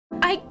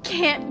I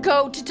can't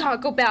go to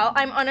Taco Bell.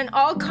 I'm on an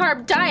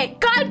all-carb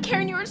diet. God,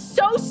 Karen, you are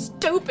so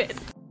stupid.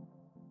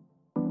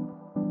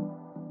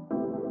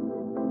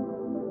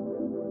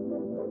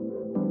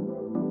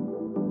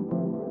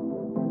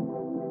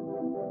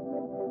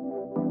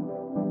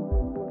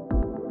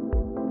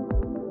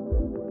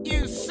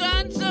 You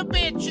sons of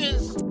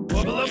bitches!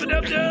 Wubba lubba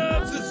dub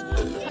dubs!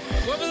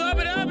 Wubba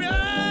lubba dub dub!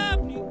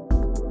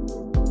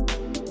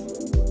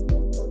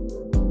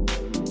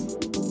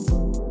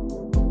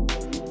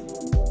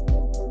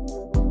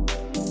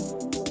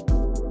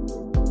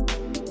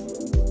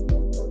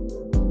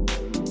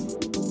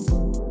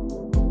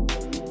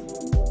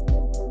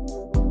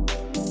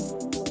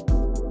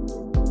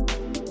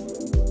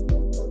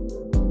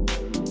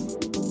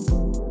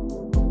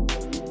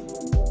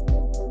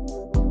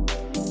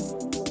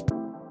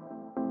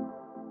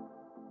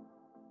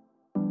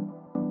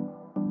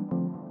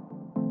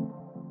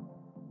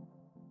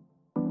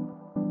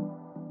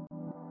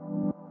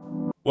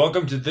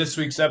 Welcome to this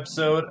week's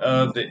episode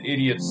of the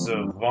Idiot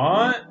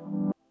Savant.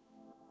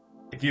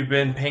 If you've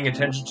been paying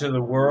attention to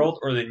the world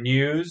or the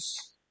news,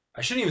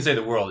 I shouldn't even say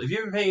the world. If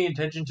you've been paying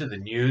attention to the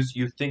news,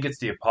 you think it's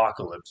the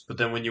apocalypse. But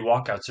then when you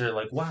walk outside, you're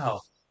like, wow,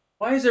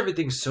 why is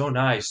everything so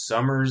nice?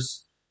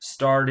 Summer's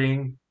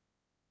starting.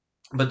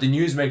 But the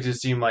news makes it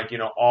seem like,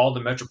 all the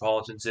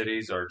metropolitan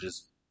cities are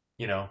just,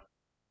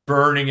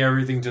 burning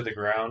everything to the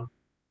ground.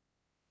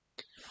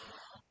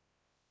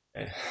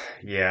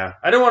 Yeah,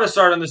 I don't want to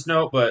start on this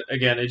note, but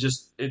again,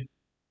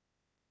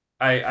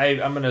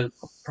 I'm gonna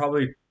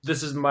probably,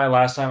 this is my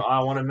last time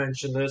I want to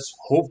mention this.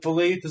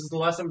 Hopefully, this is the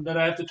last time that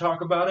I have to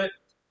talk about it.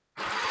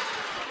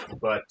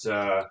 But,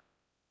 I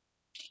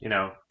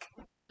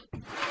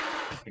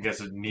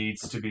guess it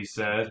needs to be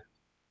said.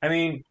 I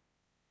mean,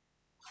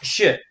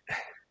 shit.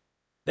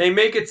 They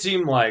make it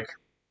seem like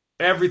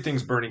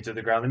everything's burning to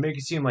the ground. They make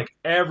it seem like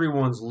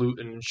everyone's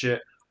looting and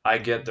shit. I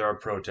get there are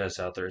protests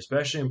out there,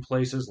 especially in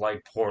places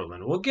like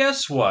Portland. Well,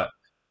 guess what?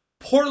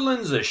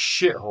 Portland's a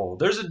shithole.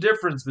 There's a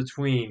difference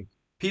between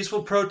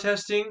peaceful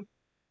protesting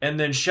and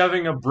then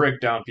shoving a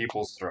brick down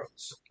people's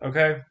throats.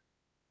 Okay?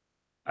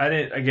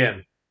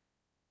 Again,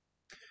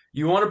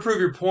 you want to prove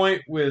your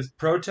point with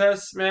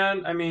protests,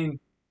 man? I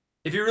mean,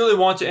 if you really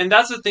want to, and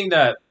that's the thing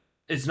that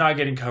it's not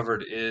getting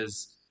covered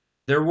is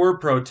there were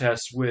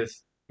protests with,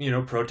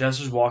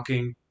 protesters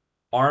walking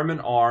arm in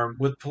arm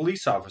with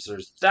police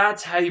officers.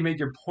 That's how you make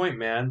your point,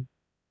 man.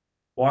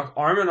 Walk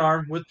arm in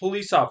arm with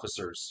police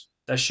officers.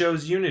 That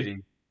shows unity.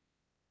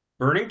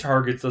 Burning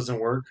targets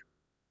doesn't work,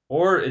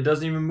 or it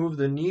doesn't even move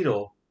the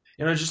needle.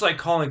 Just like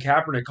Colin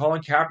Kaepernick.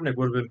 Colin Kaepernick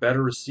would have been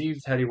better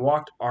received had he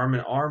walked arm in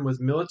arm with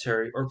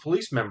military or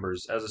police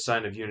members as a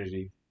sign of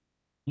unity.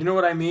 You know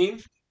what I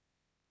mean?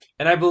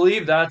 And I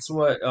believe that's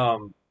what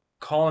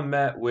Colin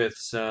met with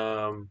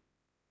some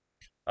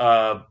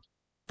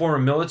former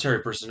military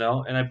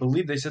personnel, and I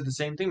believe they said the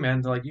same thing,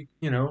 man. They're like,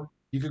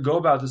 you could go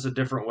about this a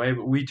different way,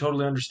 but we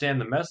totally understand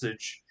the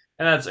message.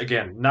 And that's,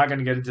 again, not going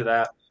to get into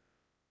that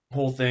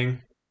whole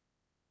thing.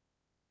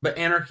 But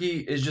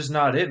anarchy is just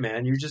not it,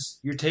 man.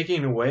 You're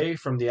taking away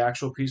from the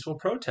actual peaceful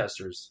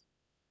protesters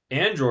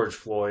and George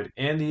Floyd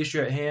and the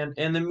issue at hand,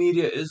 and the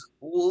media is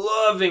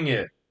loving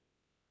it.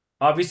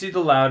 Obviously,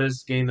 the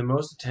loudest gain the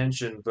most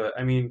attention, but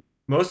I mean,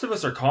 most of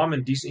us are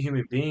common, decent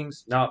human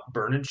beings, not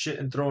burning shit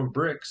and throwing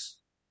bricks.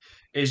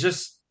 It's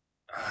just,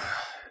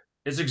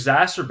 it's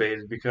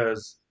exacerbated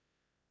because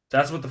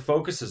that's what the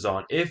focus is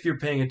on. If you're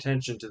paying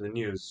attention to the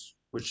news,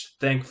 which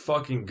thank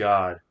fucking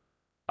God,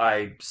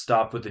 I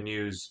stopped with the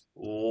news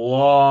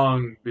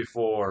long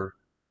before,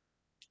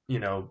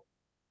 now.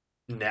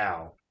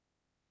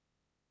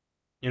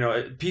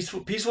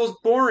 Peaceful is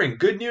boring.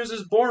 Good news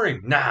is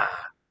boring. Nah,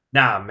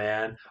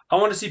 man. I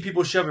want to see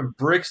people shoving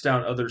bricks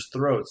down others'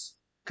 throats.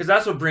 Because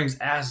that's what brings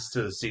asses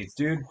to the seats,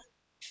 dude.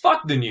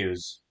 Fuck the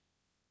news.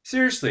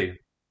 Seriously.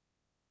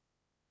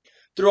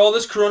 Through all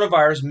this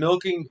coronavirus,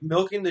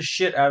 milking the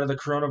shit out of the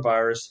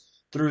coronavirus,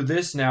 through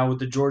this now with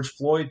the George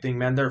Floyd thing,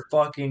 man, they're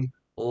fucking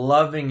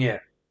loving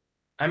it.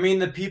 I mean,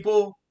 the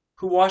people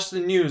who watch the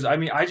news, I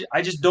mean,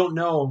 I just don't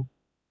know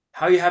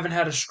how you haven't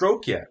had a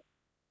stroke yet.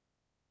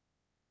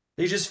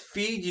 They just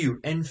feed you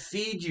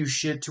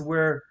shit to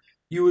where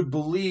you would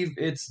believe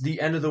it's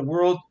the end of the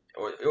world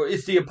or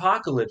it's the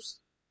apocalypse.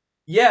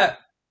 Yeah,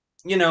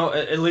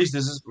 at least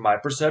this is my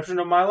perception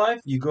of my life.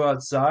 You go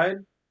outside,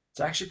 it's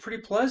actually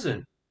pretty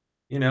pleasant.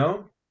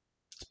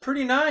 It's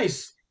pretty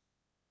nice,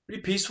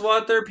 pretty peaceful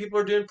out there. People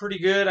are doing pretty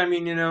good. I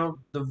mean,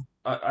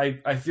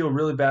 I feel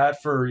really bad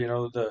for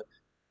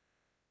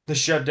the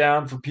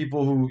shutdown for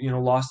people who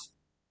lost.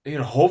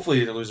 Hopefully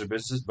they didn't lose their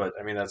business, but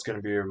I mean that's going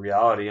to be a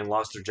reality and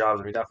lost their jobs.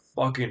 I mean that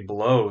fucking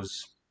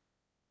blows.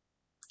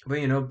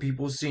 But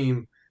people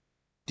seem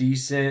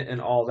decent and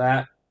all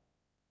that,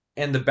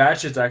 and the bad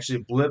shit's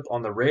actually a blip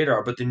on the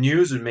radar. But the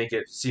news would make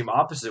it seem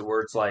opposite,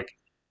 where it's like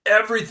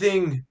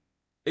everything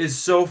is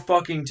so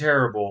fucking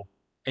terrible,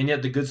 and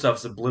yet the good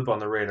stuff's a blip on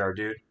the radar,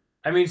 dude.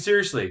 I mean,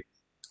 seriously.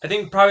 I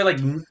think probably like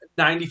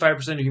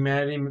 95% of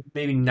humanity,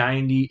 maybe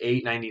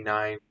 98,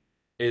 99,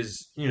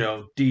 is,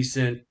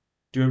 decent,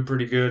 doing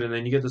pretty good, and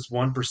then you get this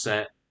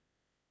 1%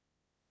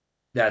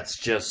 that's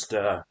just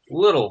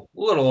little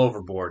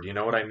overboard. You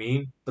know what I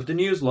mean? But the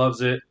news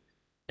loves it,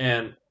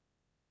 and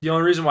the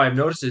only reason why I've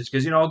noticed it is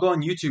because I'll go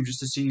on YouTube just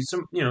to see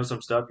some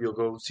stuff. You'll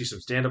go see some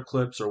stand up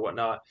clips or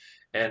whatnot,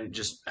 and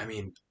just I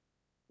mean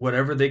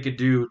whatever they could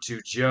do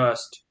to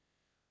just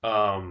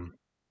um,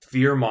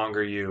 fear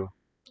monger you.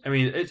 I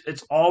mean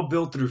it's all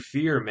built through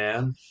fear,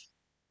 man,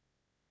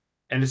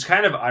 and it's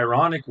kind of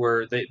ironic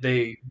where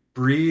they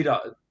breed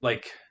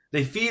like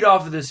they feed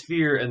off of this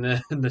fear, and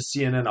then the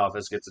CNN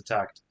office gets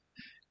attacked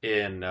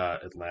in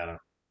Atlanta.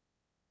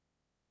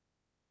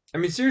 I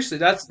mean seriously,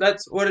 that's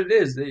what it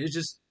is. It's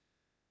just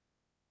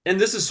and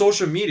this is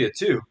social media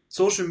too.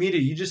 Social media,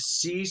 you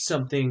just see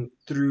something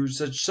through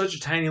such a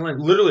tiny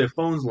lens, literally a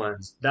phone's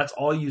lens. That's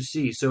all you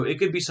see. So it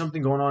could be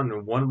something going on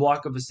in one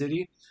block of a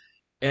city,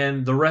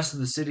 and the rest of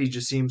the city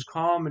just seems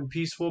calm and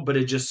peaceful. But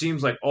it just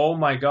seems like, oh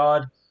my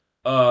God,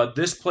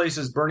 this place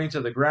is burning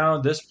to the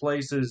ground. This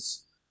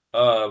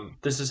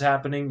is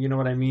happening. You know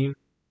what I mean?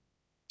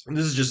 And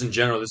this is just in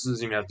general. This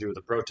doesn't even have to do with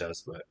the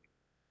protest, but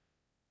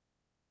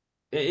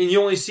and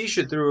you only see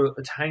shit through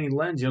a tiny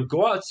lens.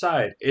 Go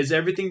outside. Is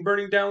everything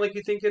burning down like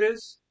you think it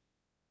is?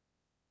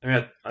 I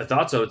mean, I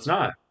thought so. It's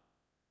not.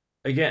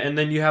 Again, and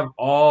then you have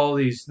all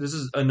these. This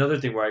is another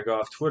thing where I go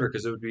off Twitter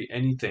because it would be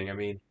anything. I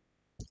mean,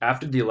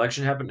 after the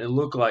election happened, it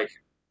looked like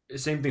the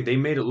same thing. They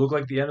made it look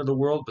like the end of the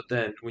world, but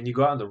then when you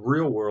go out in the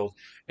real world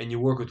and you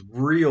work with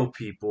real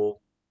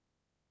people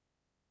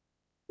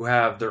who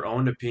have their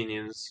own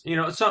opinions,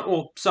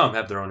 some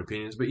have their own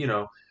opinions, but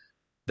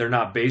they're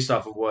not based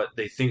off of what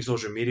they think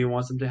social media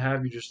wants them to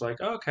have. You're just like,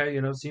 oh, okay,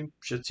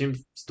 shit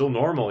seems still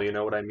normal. You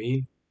know what I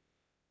mean?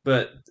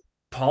 But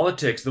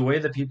politics, the way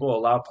that people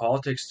allow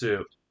politics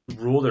to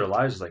rule their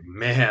lives is like,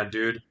 man,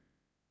 dude,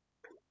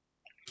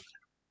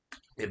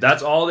 if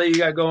that's all that you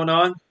got going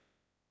on,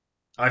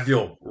 I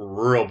feel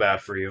real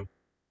bad for you.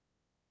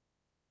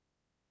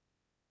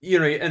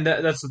 And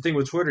that's the thing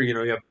with Twitter. You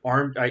have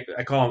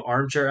I call them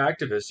armchair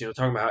activists.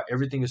 Talking about how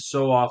everything is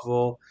so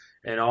awful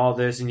and all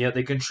this, and yet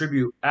they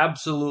contribute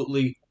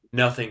absolutely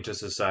nothing to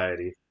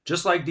society.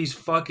 Just like these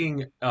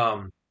fucking,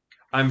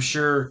 I'm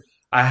sure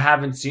I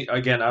haven't seen.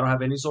 Again, I don't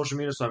have any social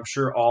media, so I'm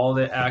sure all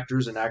the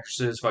actors and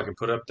actresses fucking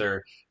put up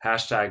their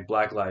hashtag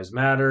Black Lives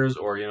Matters,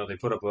 or they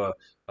put up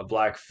a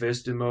black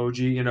fist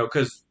emoji.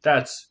 Because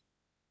that's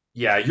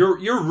yeah,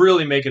 you're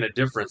really making a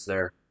difference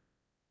there.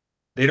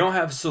 They don't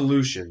have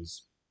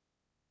solutions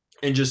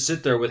and just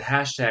sit there with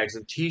hashtags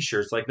and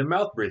T-shirts like the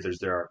mouth breathers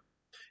there are.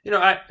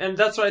 And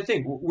that's what I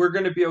think. We're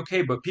going to be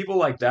okay, but people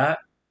like that,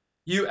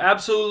 you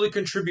absolutely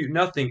contribute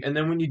nothing. And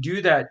then when you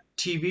do that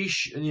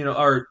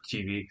or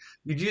TV,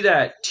 you do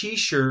that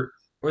T-shirt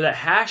or that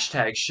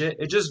hashtag shit,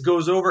 it just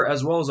goes over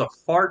as well as a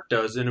fart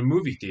does in a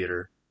movie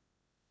theater.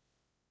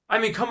 I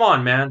mean, come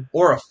on, man.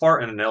 Or a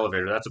fart in an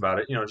elevator. That's about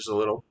it. Just a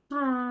little.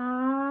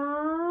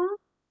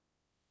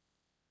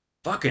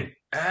 Fucking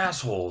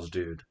assholes,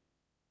 dude.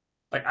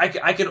 Like,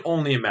 I can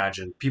only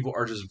imagine people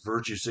are just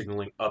virtue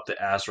signaling up the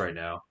ass right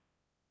now.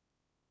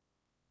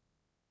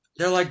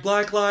 They're like,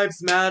 Black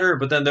Lives Matter,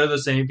 but then they're the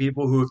same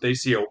people who, if they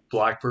see a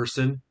black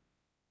person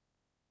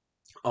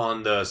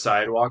on the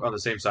sidewalk, on the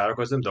same sidewalk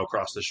as them, they'll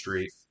cross the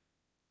street.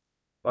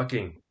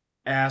 Fucking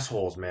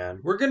assholes,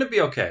 man. We're gonna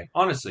be okay.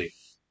 Honestly,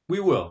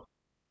 we will.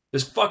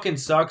 This fucking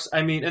sucks.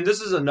 I mean, and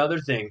this is another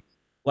thing.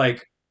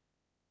 Like,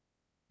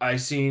 I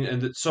seen,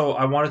 and so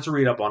I wanted to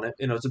read up on it.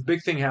 It's a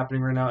big thing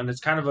happening right now, and it's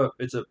kind of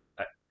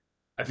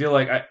I feel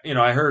like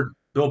I heard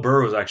Bill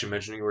Burr was actually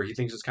mentioning where he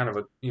thinks it's kind of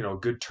a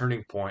good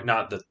turning point.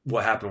 Not that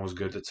what happened was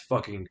good. That's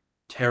fucking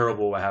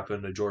terrible what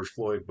happened to George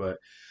Floyd, but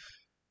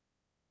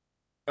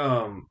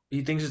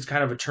he thinks it's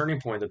kind of a turning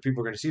point that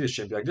people are going to see this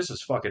shit and be like, this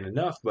is fucking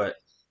enough. But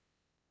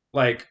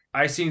like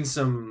I seen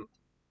some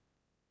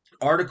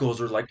articles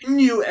where like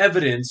new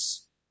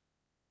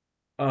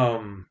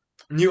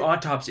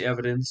autopsy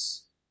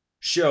evidence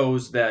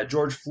shows that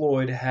George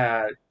Floyd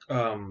had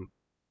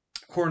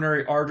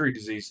coronary artery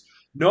disease.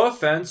 No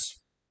offense,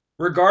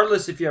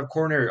 regardless if you have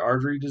coronary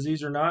artery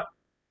disease or not.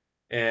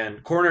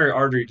 And coronary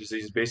artery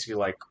disease is basically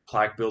like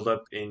plaque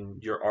buildup in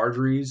your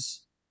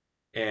arteries.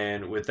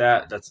 And with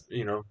that,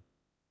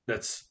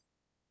 that's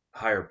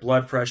higher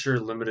blood pressure,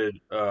 limited,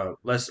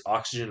 less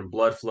oxygen and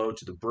blood flow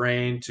to the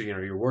brain, to,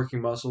 your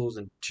working muscles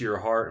and to your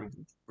heart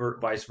and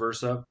vice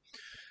versa.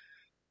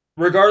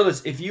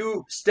 Regardless, if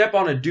you step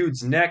on a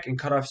dude's neck and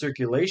cut off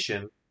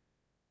circulation,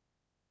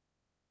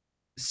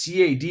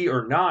 CAD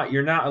or not,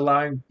 you're not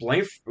allowing blood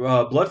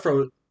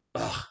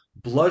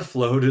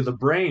flow to the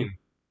brain.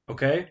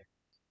 Okay,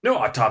 no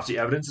autopsy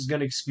evidence is going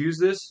to excuse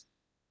this.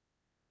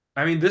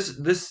 I mean, this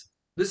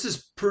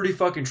is pretty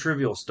fucking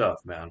trivial stuff,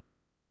 man.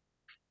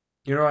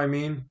 You know what I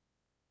mean?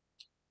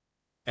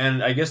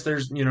 And I guess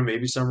there's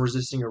maybe some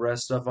resisting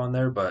arrest stuff on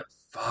there, but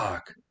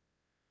fuck,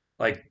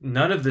 like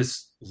none of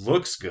this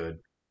looks good.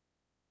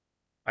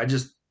 I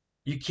just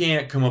you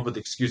can't come up with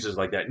excuses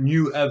like that.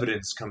 New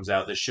evidence comes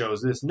out that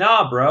shows this.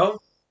 Nah, bro.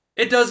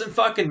 It doesn't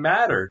fucking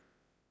matter.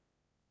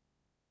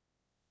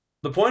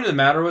 The point of the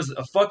matter was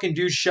a fucking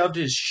dude shoved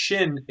his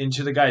shin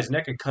into the guy's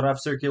neck and cut off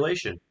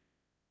circulation.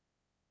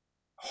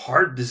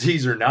 Heart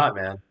disease or not,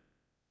 man.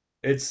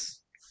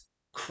 It's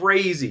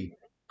crazy.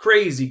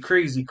 Crazy,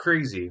 crazy,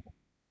 crazy.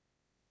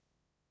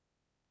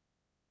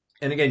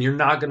 And again, you're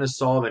not going to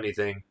solve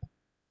anything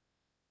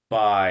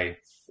by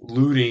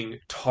looting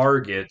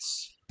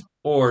targets.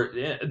 Or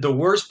the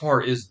worst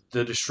part is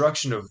the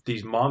destruction of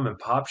these mom and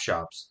pop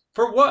shops.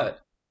 For what?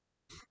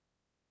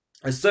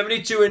 A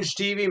 72-inch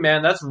TV,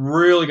 man, that's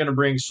really going to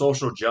bring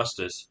social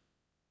justice.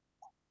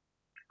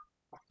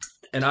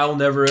 And I will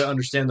never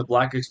understand the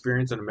black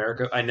experience in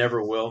America. I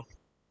never will.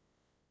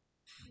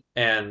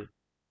 And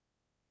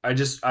I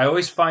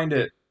always find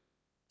it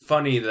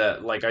funny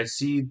that, like, I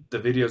see the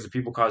videos of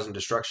people causing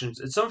destructions.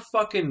 It's some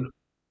fucking.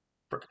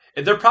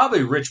 They're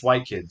probably rich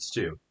white kids,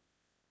 too.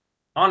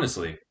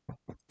 Honestly.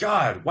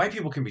 God, white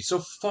people can be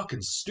so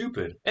fucking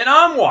stupid. And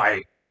I'm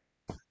white.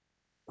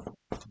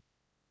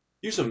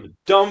 Do some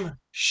dumb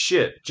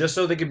shit just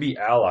so they can be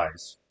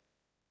allies.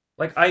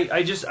 Like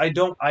I just I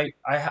don't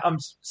I'm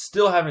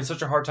still having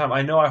such a hard time.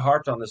 I know I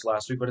harped on this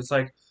last week, but it's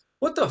like,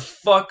 what the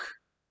fuck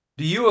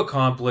do you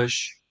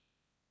accomplish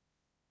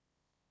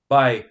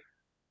by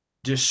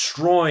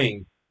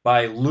destroying,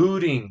 by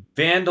looting,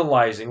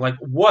 vandalizing? Like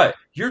what?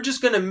 You're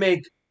just gonna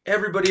make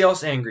everybody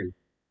else angry.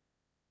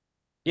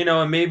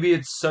 And maybe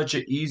it's such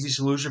an easy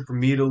solution for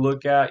me to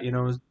look at,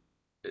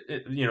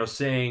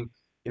 saying,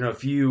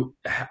 if you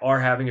are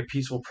having a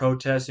peaceful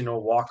protest,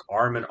 walk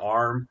arm in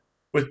arm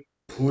with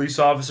police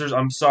officers.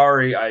 I'm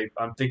sorry,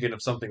 I'm thinking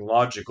of something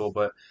logical,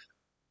 but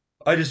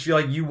I just feel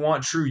like you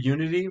want true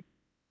unity.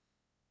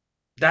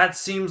 That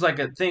seems like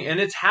a thing, and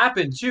it's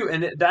happened too,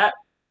 and that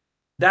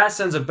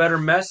sends a better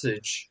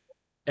message,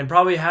 and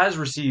probably has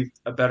received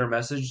a better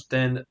message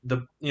than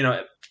the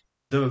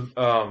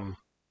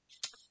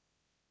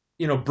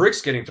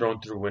bricks getting thrown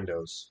through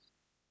windows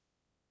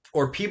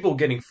or people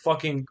getting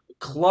fucking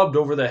clubbed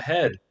over the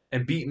head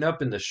and beaten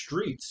up in the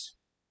streets.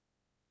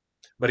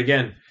 But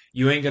again,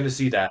 you ain't gonna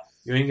see that.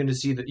 You ain't gonna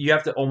see that. You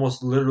have to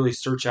almost literally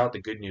search out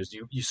the good news.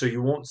 So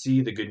you won't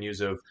see the good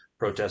news of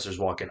protesters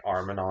walking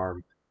arm in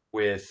arm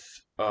with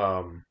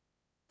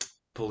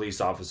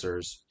police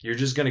officers. You're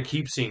just gonna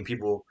keep seeing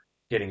people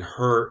getting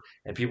hurt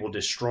and people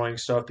destroying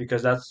stuff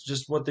because that's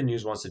just what the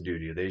news wants to do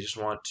to you. They just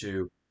want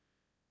to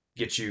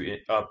get you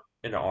up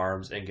into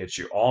arms and get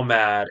you all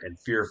mad and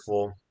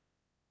fearful.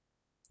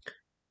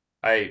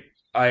 I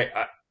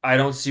I I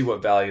don't see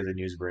what value the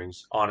news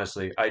brings.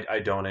 Honestly, I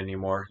don't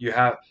anymore.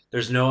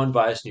 There's no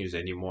unbiased news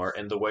anymore,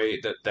 and the way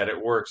that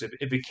it works,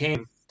 it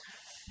became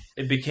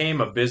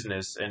a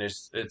business, and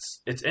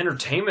it's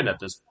entertainment at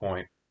this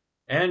point,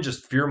 and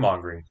just fear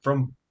mongering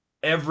from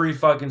every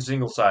fucking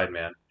single side,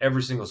 man.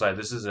 Every single side.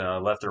 This isn't a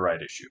left or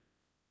right issue.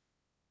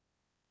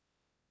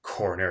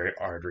 Coronary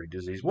artery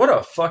disease. What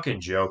a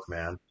fucking joke,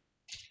 man.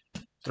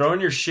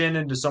 Throwing your shin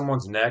into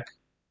someone's neck.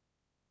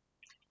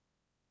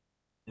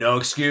 No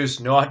excuse,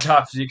 no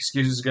autopsy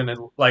excuse is gonna,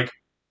 like,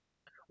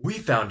 we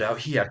found out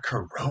he had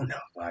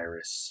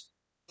coronavirus.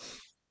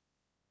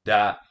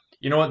 That,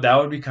 you know what, that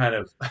would be kind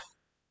of,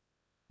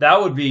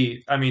 that would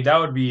be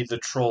the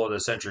troll of the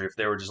century if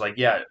they were just like,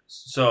 yeah,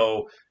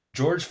 so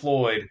George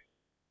Floyd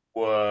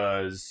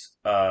was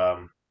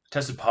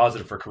tested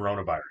positive for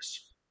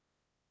coronavirus.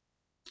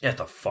 Get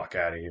the fuck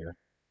out of here.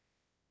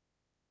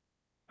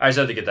 I just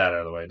had to get that out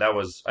of the way. That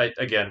was, I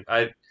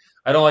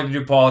don't like to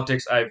do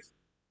politics.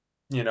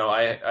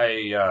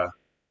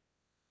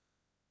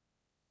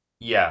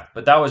 Yeah,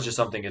 but that was just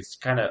something. It's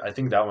kind of. I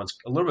think that one's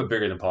a little bit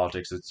bigger than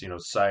politics. It's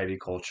society,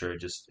 culture.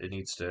 It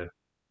needs to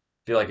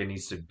feel like it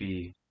needs to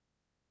be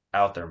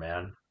out there,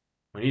 man.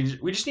 We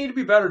just need to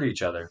be better to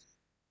each other.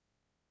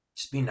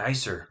 Just be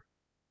nicer.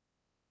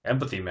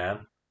 Empathy,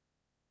 man.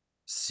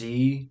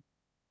 See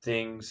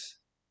things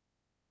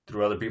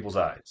through other people's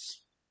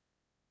eyes.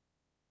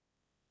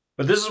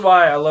 But this is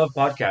why I love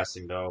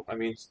podcasting, though. I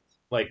mean,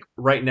 like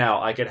right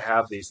now, I could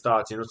have these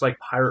thoughts. It's like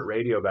pirate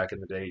radio back in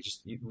the day.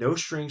 Just no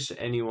strings to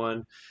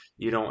anyone.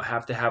 You don't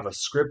have to have a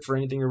script for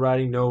anything you're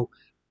writing. No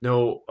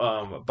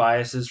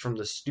biases from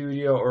the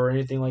studio or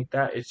anything like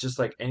that. It's just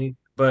like any.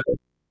 But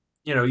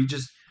you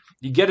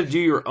get to do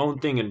your own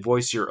thing and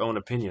voice your own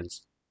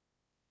opinions.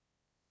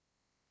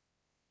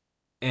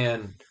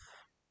 And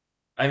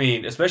I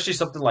mean, especially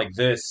something like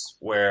this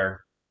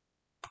where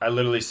I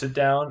literally sit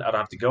down. I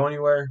don't have to go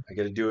anywhere. I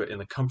get to do it in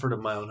the comfort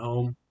of my own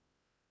home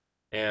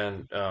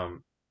and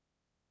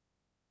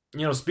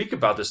speak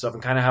about this stuff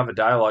and kind of have a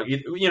dialogue,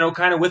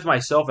 kind of with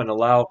myself and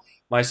allow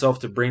myself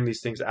to bring these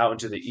things out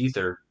into the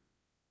ether.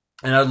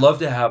 And I'd love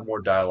to have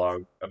more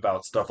dialogue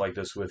about stuff like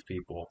this with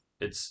people.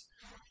 It's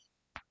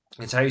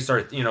how you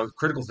start,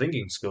 critical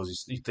thinking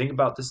skills. You think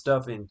about this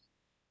stuff, and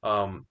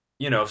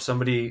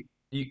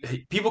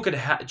if people could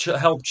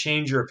help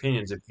change your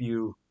opinions if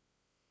you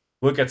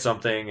look at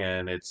something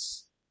and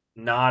it's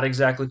not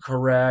exactly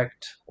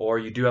correct, or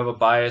you do have a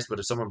bias, but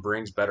if someone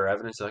brings better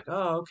evidence, you're like,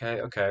 oh,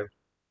 okay, okay.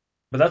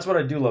 But that's what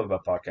I do love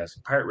about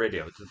podcasting. Pirate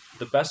radio. It's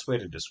the best way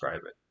to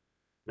describe it.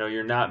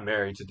 You're not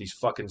married to these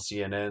fucking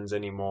CNNs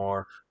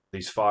anymore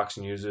these Fox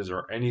Newses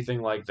or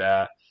anything like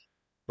that.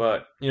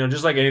 But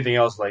just like anything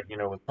else, like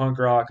with punk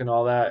rock and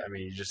all that, I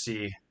mean, you just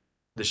see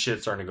the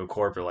shit starting to go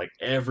corporate. Like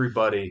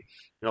everybody,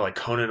 like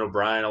Conan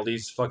O'Brien, all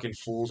these fucking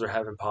fools are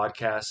having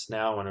podcasts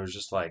now, and it was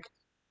just like,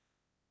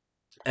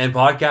 and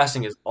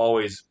podcasting is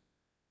always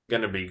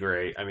gonna be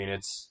great. I mean,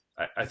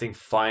 I think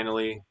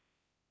finally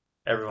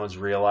everyone's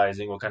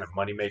realizing what kind of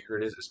moneymaker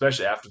it is,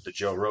 especially after the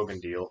Joe Rogan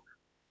deal.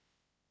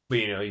 But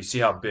you see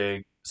how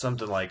big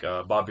something like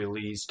Bobby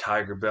Lee's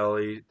Tiger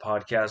Belly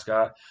podcast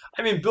got.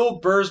 I mean, Bill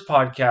Burr's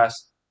podcast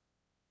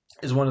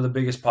is one of the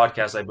biggest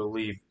podcasts I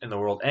believe in the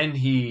world, and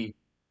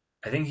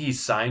I think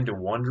he's signed to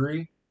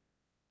Wondery.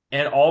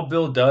 And all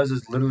Bill does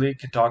is literally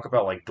can talk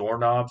about like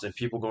doorknobs and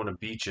people going to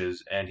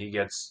beaches, and he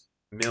gets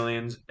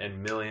millions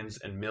and millions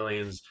and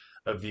millions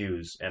of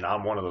views. And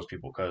I'm one of those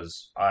people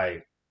because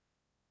I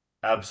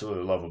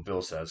absolutely love what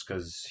Bill says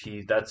because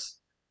that's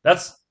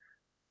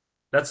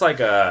that's like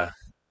a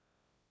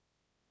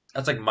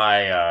that's like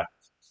my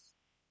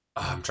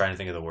I'm trying to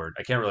think of the word.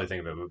 I can't really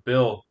think of it,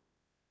 but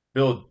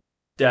Bill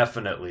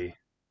definitely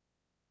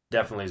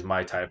definitely is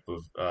my type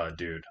of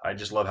dude. I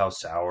just love how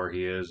sour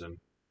he is, and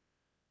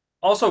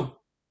also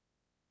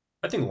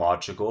I think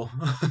logical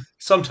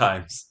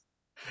sometimes.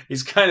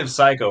 He's kind of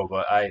psycho,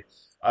 but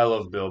I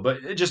love Bill.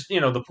 But it just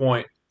the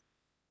point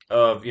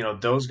of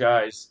those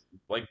guys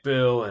like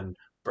Bill and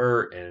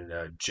Bert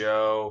and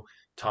Joe,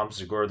 Tom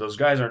Segura. Those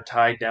guys aren't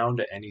tied down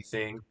to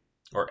anything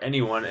or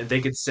anyone, and they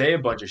could say a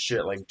bunch of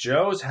shit. Like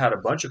Joe's had a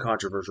bunch of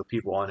controversial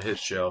people on his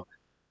show,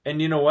 and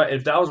you know what?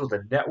 If that was with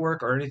a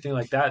network or anything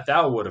like that,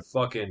 that would have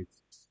fucking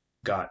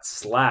got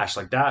slashed.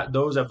 Like that,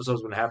 those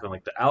episodes wouldn't happen.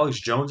 Like the Alex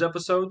Jones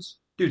episodes,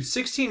 dude.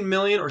 16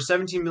 million or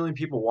 17 million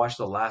people watched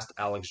the last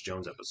Alex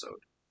Jones episode,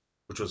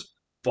 which was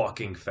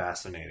fucking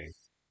fascinating.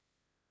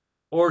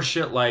 Or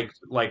shit like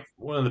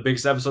one of the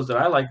biggest episodes that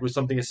I liked was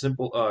something as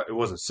simple. It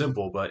wasn't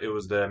simple, but it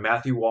was the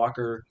Matthew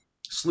Walker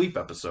sleep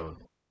episode.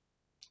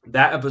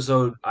 That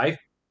episode, I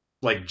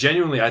like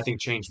genuinely, I think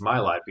changed my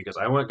life because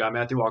I went and got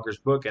Matthew Walker's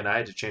book and I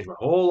had to change my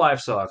whole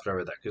lifestyle after I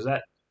read that because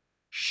that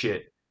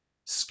shit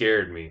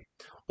scared me.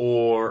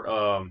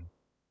 Or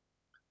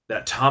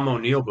that Tom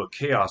O'Neill book,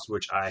 Chaos,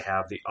 which I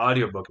have the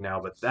audiobook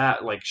now, but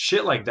that like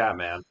shit like that,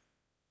 man.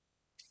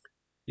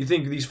 You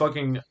think these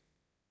fucking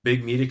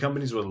big media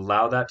companies would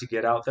allow that to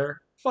get out there?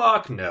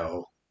 Fuck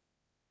no.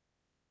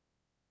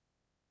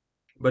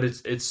 But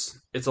it's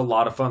a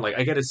lot of fun. Like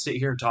I get to sit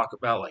here and talk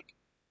about like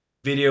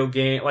video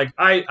game. Like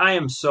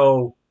I'm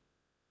so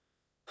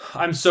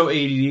ADD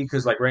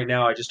because like right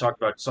now I just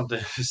talked about something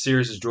as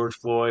serious as George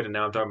Floyd, and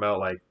now I'm talking about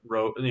like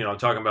I'm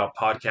talking about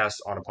podcasts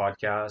on a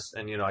podcast,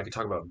 and I can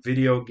talk about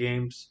video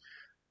games,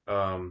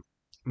 um,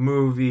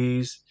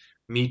 movies,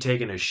 me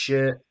taking a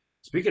shit.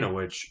 Speaking of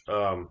which,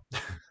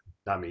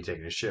 not me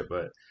taking a shit,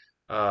 but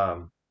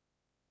um,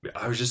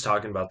 I was just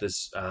talking about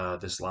this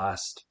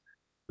last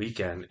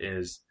weekend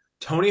is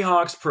Tony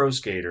Hawk's Pro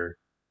Skater.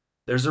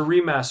 There's a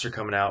remaster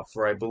coming out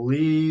for I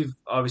believe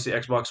obviously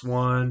Xbox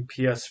One,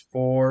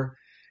 PS4.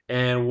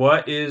 And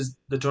what is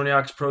the Tony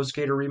Hawk's Pro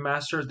Skater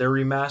remaster? They're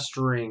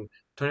remastering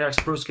Tony Hawk's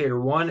Pro Skater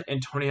 1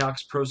 and Tony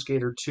Hawk's Pro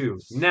Skater 2.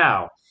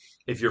 Now,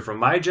 if you're from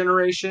my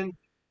generation,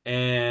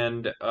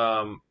 and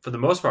for the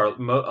most part,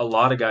 a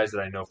lot of guys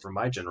that I know from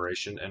my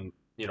generation and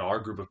our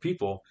group of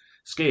people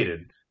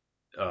skated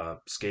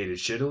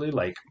shittily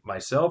like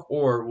myself,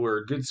 or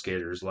were good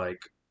skaters like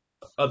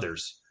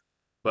others.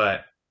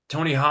 But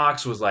Tony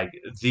Hawk's was like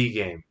the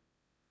game.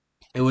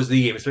 It was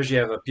the game, especially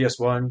if you have a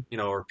PS1,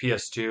 or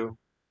PS2.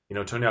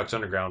 Tony Hawk's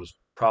Underground is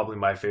probably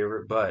my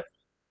favorite, but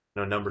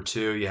number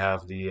two, you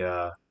have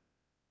the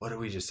what did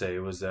we just say? It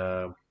was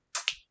oh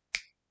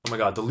my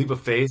god, the Leap of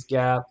Faith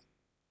Gap,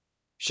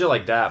 shit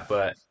like that.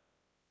 But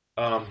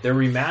they're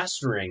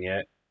remastering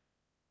it,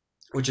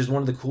 which is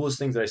one of the coolest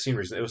things that I've seen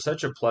recently. It was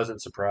such a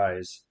pleasant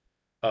surprise.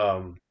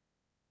 Um,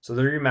 so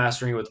they're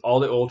remastering it with all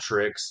the old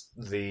tricks,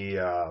 the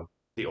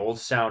old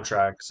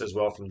soundtracks as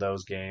well from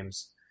those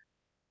games.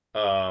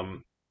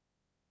 Um,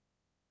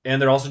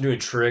 and they're also doing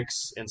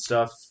tricks and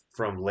stuff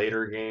from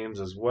later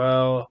games as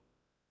well.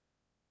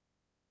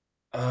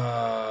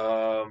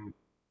 Um,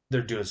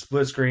 they're doing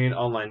split screen,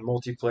 online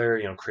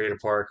multiplayer, create a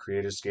park,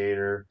 create a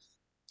skater,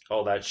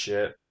 all that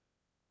shit.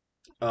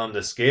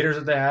 The skaters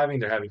that they're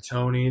having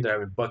Tony, they're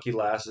having Bucky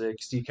Lassick,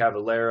 Steve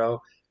Caballero,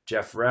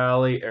 Jeff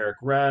Rowley, Eric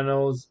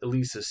Reynolds,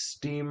 Elisa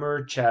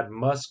Steamer, Chad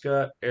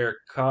Muska, Eric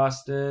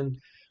Costin,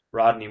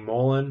 Rodney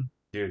Mullen,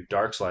 dude,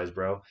 Dark Slides,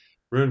 bro.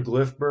 Rune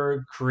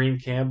Glifberg,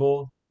 Kareem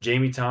Campbell,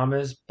 Jamie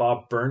Thomas,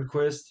 Bob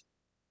Burnquist.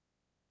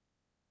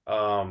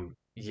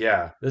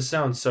 Yeah, this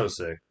sounds so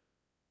sick.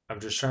 I'm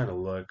just trying to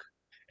look.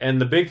 And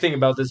the big thing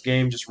about this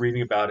game, just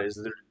reading about it, is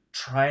they're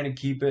trying to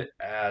keep it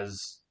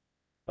as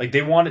like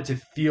they want it to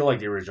feel like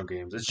the original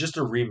games. It's just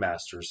a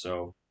remaster,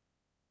 so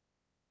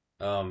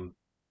um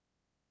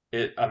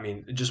I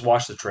mean, just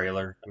watch the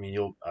trailer. I mean,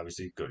 you'll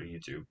obviously go to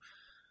YouTube.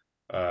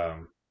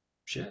 Um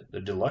Shit,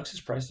 the deluxe is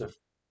priced at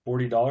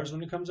 $40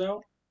 when it comes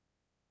out.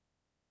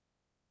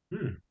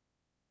 Hmm.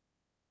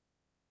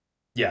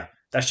 Yeah,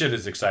 that shit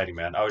is exciting,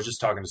 man. I was just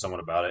talking to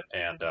someone about it,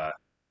 and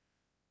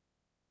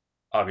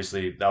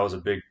Obviously, that was a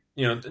big,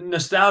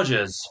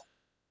 nostalgia's.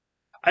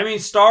 I mean,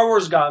 Star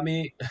Wars got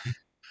me.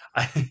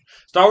 I,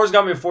 Star Wars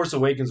got me a Force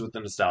Awakens with the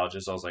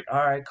nostalgia, so I was like,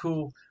 all right,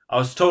 cool. I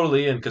was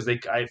totally in because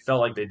I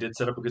felt like they did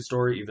set up a good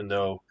story, even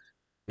though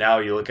now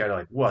you look at it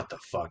like, what the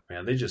fuck,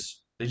 man? They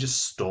just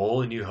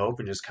stole A New Hope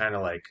and just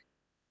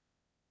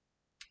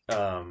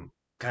um,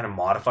 kind of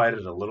modified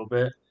it a little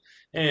bit.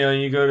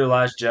 And you go to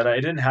Last Jedi,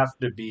 it didn't have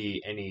to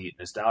be any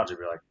nostalgia.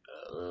 You're like,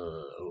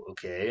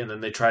 okay. And then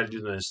they try to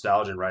do the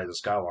nostalgia in Rise of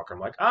Skywalker. I'm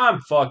like,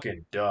 I'm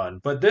fucking done.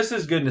 But this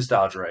is good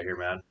nostalgia right here,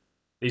 man.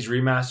 These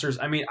remasters.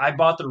 I mean, I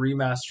bought the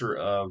remaster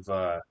of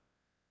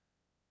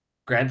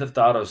Grand Theft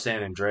Auto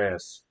San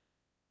Andreas.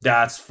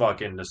 That's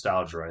fucking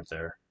nostalgia right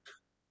there.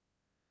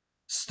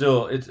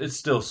 Still, it's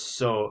still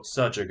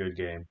such a good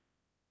game.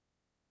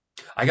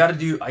 I gotta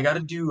do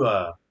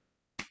the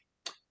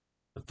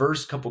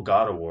first couple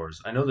God of Wars.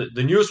 I know that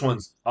the newest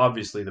one's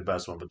obviously the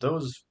best one, but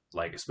those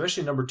like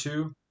especially number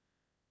two,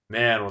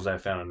 man, was I a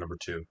fan of number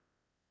two.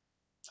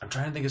 I'm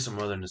trying to think of some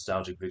other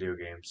nostalgic video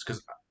games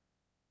because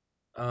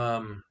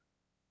um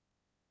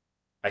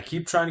I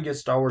keep trying to get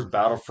Star Wars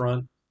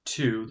Battlefront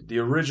 2, the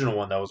original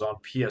one that was on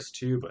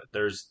PS2, but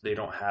they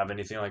don't have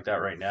anything like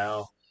that right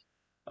now.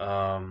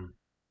 Um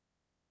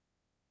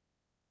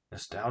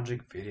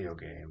Nostalgic video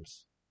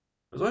games.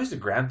 It was always the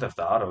Grand Theft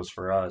Autos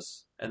for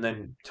us, and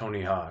then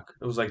Tony Hawk.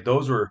 It was like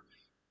those were.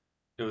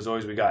 It was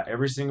always we got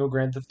every single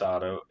Grand Theft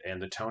Auto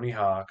and the Tony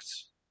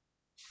Hawks,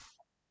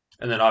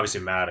 and then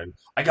obviously Madden.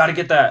 I got to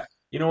get that.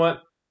 You know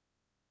what?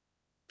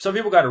 Some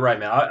people got it right,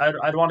 man.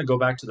 I'd want to go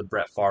back to the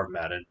Brett Favre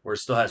Madden, where it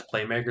still has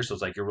playmakers, so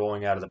it's like you're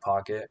rolling out of the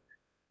pocket.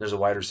 There's a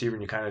wide receiver,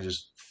 and you kind of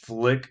just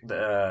flick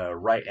the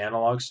right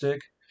analog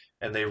stick,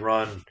 and they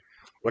run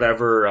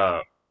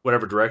whatever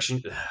whatever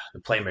direction. The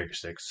playmaker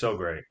stick, so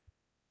great.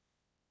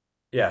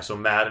 Yeah, so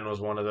Madden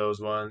was one of those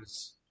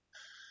ones.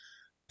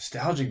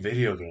 Nostalgic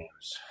video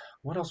games.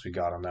 What else we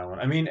got on that one?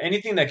 I mean,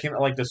 anything that came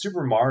like the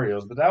Super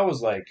Mario's, but that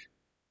was like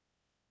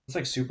it's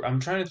like super. I'm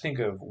trying to think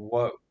of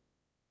what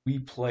we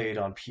played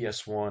on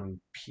PS1,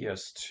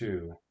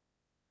 PS2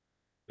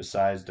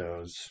 besides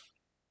those.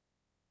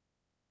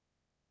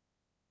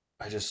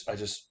 I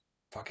just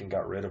fucking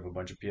got rid of a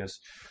bunch of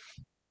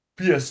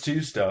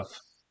PS2 stuff.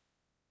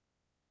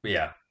 But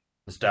yeah,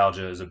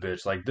 nostalgia is a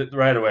bitch. Like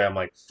right away, I'm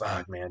like,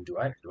 fuck, man, do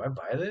I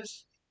buy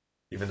this?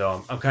 Even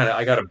though I'm kind of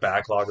I got a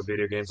backlog of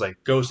video games. Like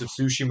Ghost of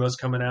Tsushima's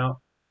coming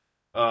out.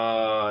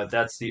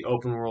 That's the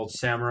open world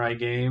samurai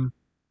game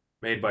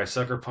made by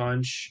Sucker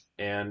Punch,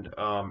 and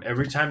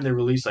every time they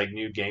release like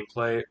new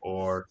gameplay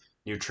or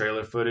new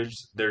trailer footage,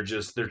 they're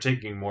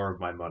taking more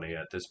of my money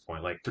at this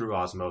point, like through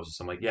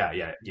osmosis. I'm like, yeah,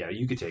 yeah, yeah,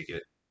 you could take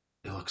it.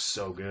 It looks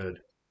so good.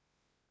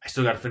 I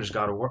still got to finish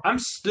God of War. I'm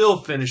still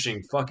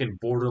finishing fucking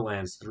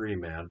Borderlands 3,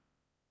 man.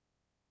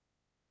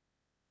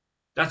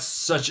 That's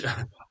such.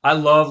 I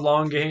love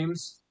long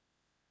games.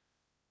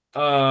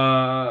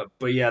 But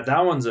yeah,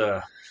 that one's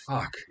a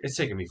fuck. It's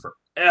taking me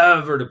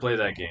forever to play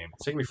that game.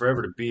 It's taking me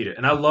forever to beat it,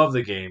 and I love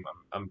the game.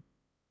 I'm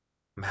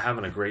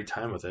having a great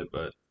time with it,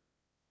 but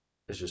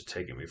it's just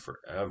taking me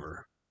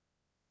forever.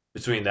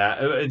 Between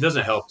that, it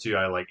doesn't help too.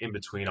 I like in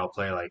between, I'll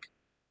play like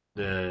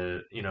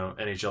the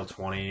NHL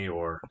 20,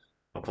 or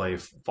I'll play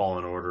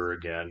Fallen Order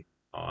again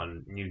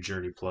on New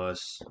Journey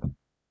Plus,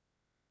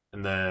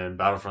 and then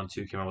Battlefront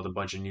 2 came out with a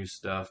bunch of new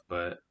stuff,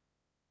 but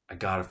I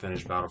gotta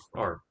finish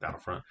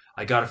Battlefront.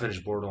 I gotta finish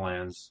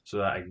Borderlands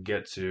so I can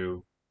get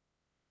to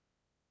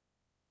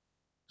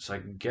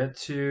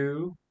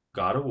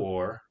God of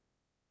War,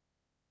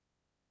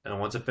 and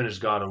once I finish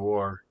God of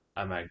War,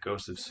 I'm at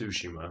Ghost of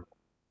Tsushima.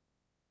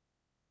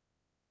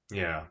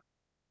 Yeah,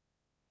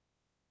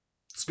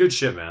 it's good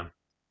shit, man.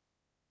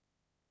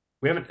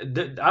 We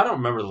haven't. I don't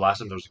remember the last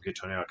time there was a good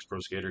Tony Hawk's Pro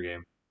Skater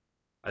game.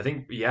 I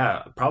think,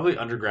 yeah, probably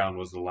Underground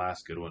was the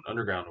last good one.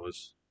 Underground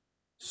was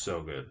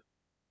so good.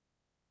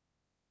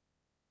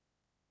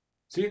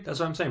 See, that's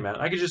what I'm saying, man.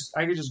 I could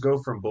just go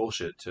from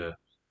bullshit to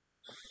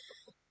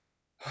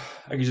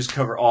I could just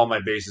cover all my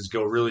bases,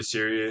 go really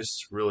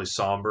serious, really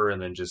somber,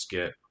 and then just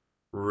get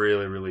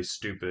really, really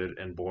stupid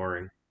and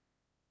boring.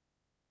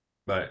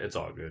 But it's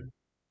all good.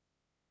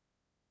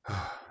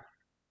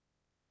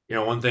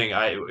 One thing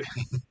I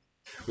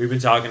we've been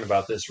talking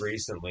about this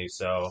recently,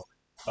 so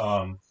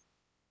um,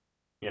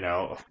 you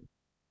know,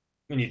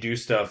 when you do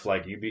stuff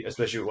like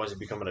especially once you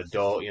become an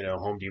adult,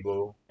 Home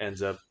Depot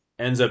ends up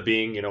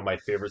being, my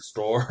favorite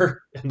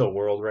store in the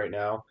world right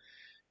now.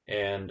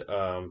 And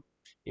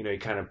you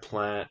kind of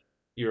plant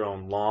your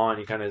own lawn,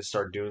 you kind of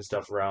start doing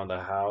stuff around the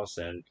house,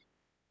 and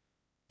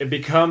it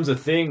becomes a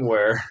thing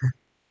where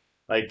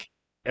like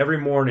every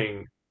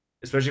morning,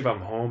 especially if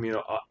I'm home,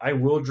 I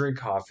will drink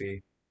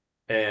coffee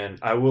and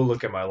I will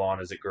look at my lawn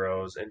as it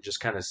grows and just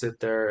kind of sit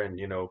there and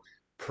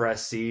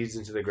press seeds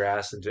into the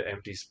grass into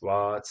empty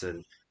spots.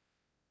 And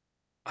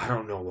I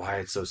don't know why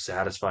it's so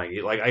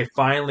satisfying. Like I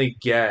finally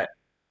get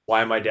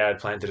why my dad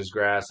planted his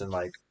grass, and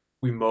like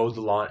we mowed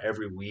the lawn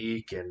every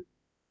week, and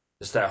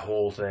just that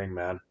whole thing,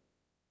 man.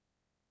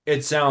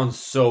 It sounds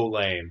so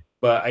lame.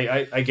 But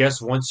I guess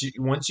once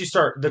you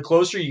start, the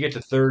closer you get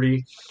to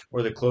 30,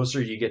 or the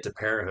closer you get to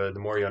parenthood,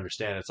 the more you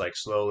understand. It's like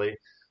slowly,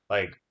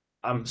 like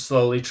I'm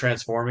slowly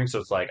transforming. So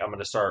it's like I'm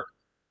gonna start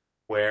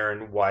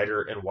wearing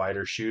wider and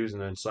wider shoes,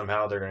 and then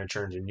somehow they're gonna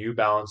turn to New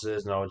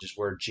Balances, and I'll just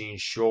wear jean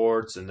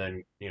shorts, and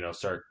then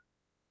start.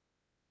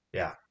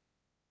 Yeah,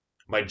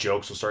 my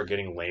jokes will start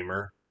getting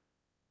lamer.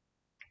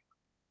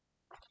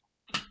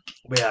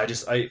 But yeah,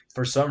 I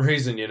for some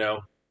reason,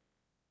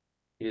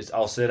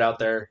 I'll sit out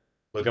there,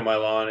 look at my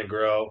lawn and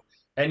grow.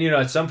 And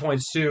at some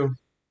points too,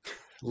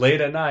 late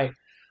at night,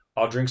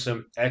 I'll drink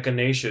some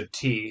echinacea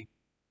tea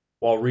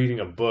while reading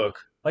a book.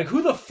 Like,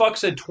 who the fuck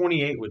said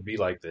 28 would be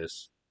like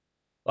this?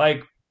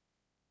 Like,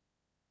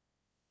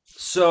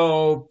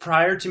 so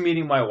prior to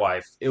meeting my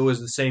wife, it was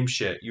the same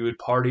shit. You would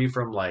party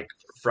from like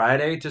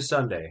Friday to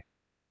Sunday.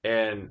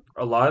 And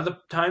a lot of the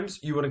times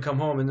you wouldn't come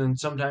home, and then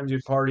sometimes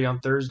you'd party on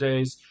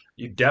Thursdays.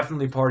 You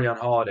definitely party on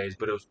holidays,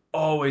 but it was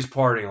always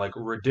partying, like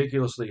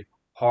ridiculously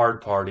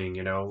hard partying.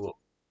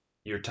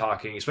 You're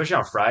talking, especially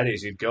on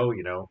Fridays, you'd go,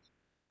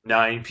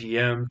 9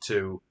 p.m.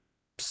 to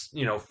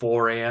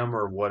 4 a.m.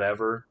 or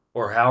whatever,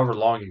 or however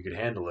long you could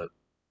handle it.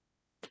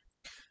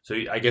 So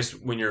I guess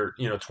when you're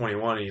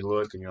 21 and you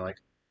look and you're like,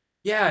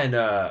 yeah,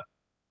 and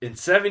in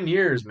 7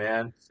 years,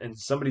 man, and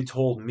somebody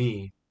told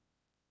me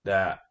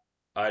that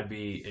I'd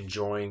be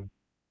enjoying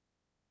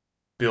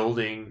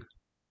building,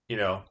 you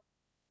know,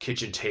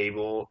 kitchen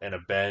table and a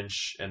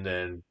bench, and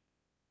then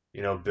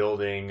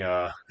building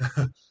a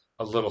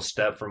little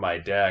step for my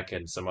deck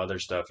and some other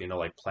stuff,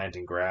 like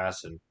planting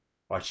grass and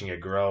watching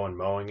it grow and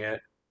mowing it,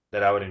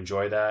 that I would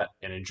enjoy that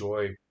and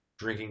enjoy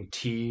drinking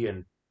tea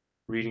and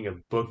reading a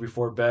book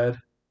before bed.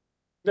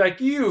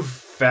 Like, you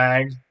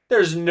fag.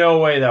 There's no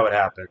way that would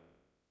happen.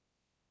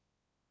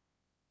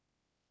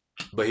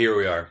 But here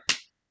we are.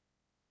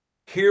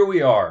 Here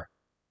we are.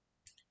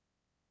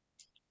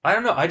 I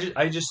don't know.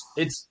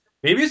 It's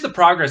maybe it's the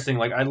progress thing.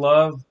 Like, I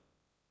love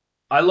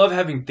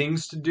having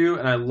things to do,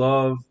 and I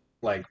love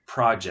like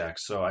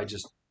projects. So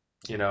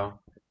you know,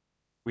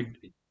 we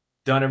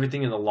done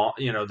everything in the lawn,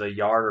 the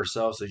yard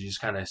ourselves. So you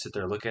just kind of sit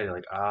there, and look at it,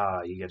 like,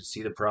 you get to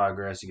see the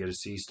progress, you get to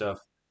see stuff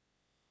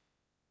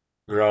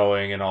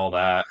growing and all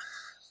that.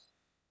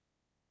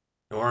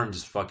 Or I'm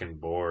just fucking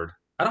bored.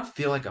 I don't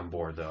feel like I'm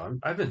bored though.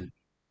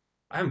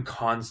 I'm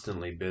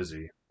constantly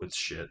busy with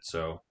shit.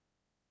 So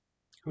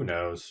who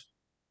knows?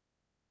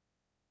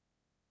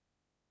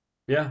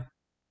 Yeah,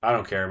 I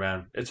don't care,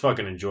 man. It's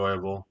fucking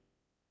enjoyable.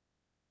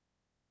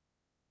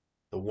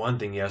 The one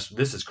thing, yes,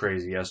 this is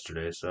crazy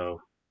yesterday.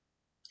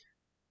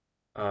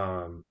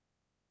 Um,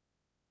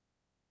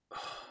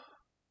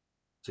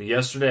 so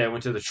yesterday I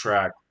went to the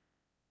track.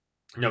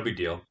 No big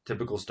deal.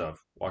 Typical stuff.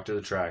 Walk to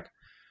the track,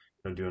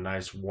 do a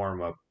nice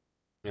warm up,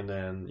 and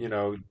then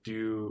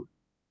do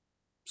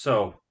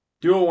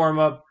a warm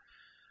up.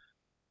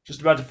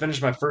 Just about to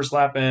finish my first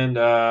lap, and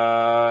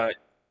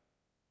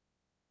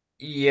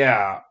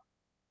yeah,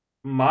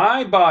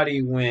 my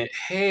body went,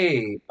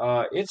 "Hey,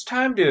 it's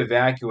time to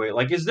evacuate."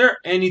 Like, is there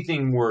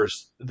anything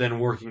worse than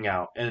working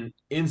out and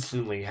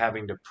instantly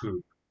having to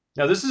poop?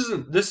 Now, this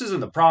isn't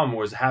the problem.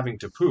 Was having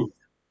to poop.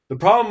 The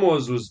problem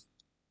was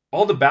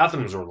all the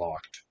bathrooms were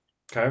locked.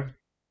 Okay,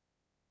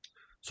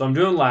 so I'm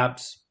doing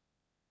laps,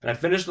 and I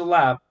finish the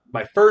lap,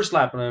 my first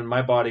lap, and then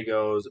my body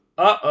goes,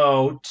 "Uh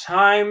oh,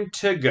 time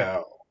to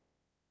go."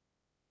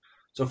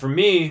 So for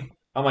me,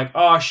 I'm like,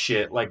 "Oh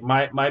shit!" Like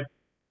my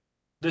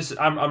this,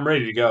 I'm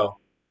ready to go.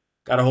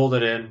 Got to hold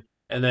it in,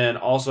 and then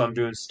also I'm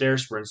doing stair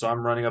sprints, so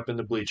I'm running up in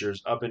the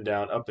bleachers, up and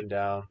down,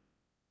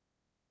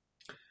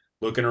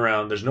 looking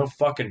around. There's no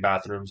fucking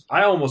bathrooms.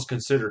 I almost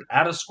considered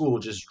out of school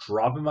just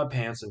dropping my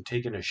pants and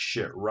taking a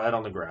shit right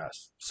on the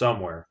grass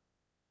somewhere.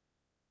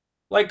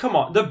 Like, come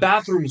on, the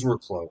bathrooms were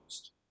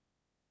closed.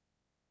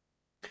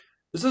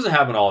 This doesn't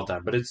happen all the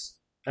time, but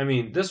I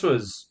mean, this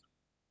was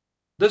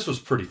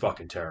pretty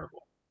fucking terrible.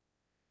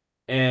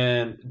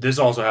 And this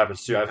also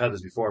happens too. I've had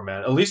this before,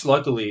 man. At least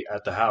luckily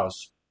at the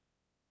house,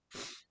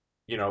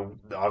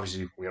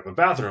 obviously we have a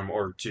bathroom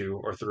or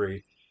two or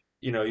three.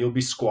 You'll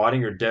be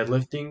squatting or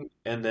deadlifting,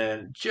 and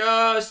then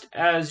just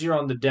as you're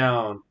on the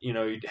down,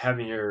 you're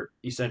having your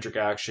eccentric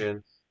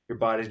action, your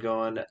body's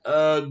going,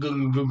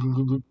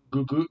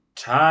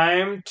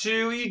 time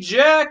to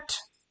eject.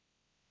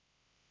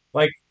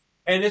 Like,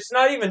 and it's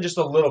not even just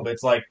a little bit.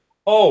 It's like,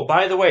 oh,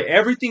 by the way,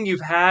 everything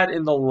you've had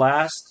in the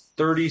last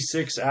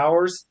 36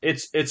 hours,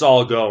 it's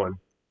all going.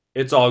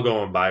 It's all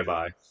going bye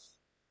bye.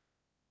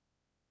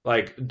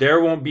 Like, there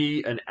won't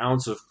be an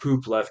ounce of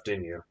poop left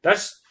in you.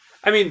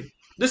 I mean,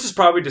 this is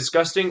probably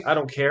disgusting. I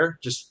don't care.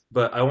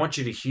 But I want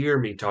you to hear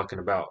me talking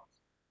about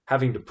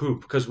having to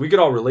poop, because we could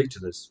all relate to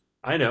this.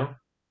 I know.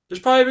 There's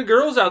probably even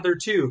girls out there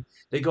too.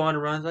 They go on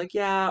runs like,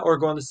 yeah, or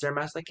go on the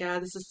stairmaster like, yeah,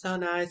 this is so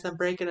nice. I'm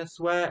breaking a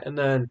sweat, and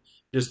then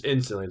just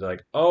instantly they're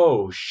like,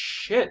 oh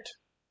shit,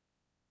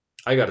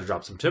 I got to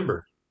drop some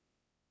timber.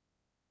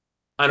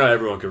 I know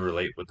everyone can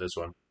relate with this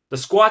one. The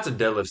squats and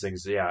deadlifts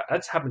things, yeah,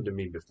 that's happened to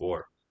me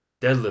before.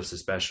 Deadlifts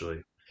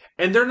especially,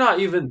 and they're not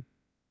even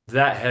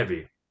that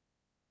heavy.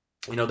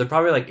 They're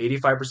probably like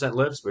 85%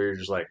 lips, but you're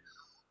just like,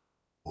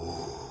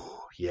 ooh,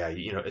 yeah,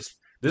 it's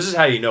this is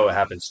how you know it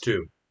happens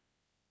too.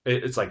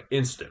 It's like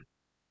instant.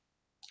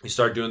 You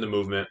start doing the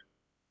movement.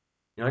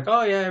 You're like,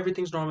 oh yeah,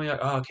 everything's normally like,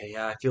 oh okay,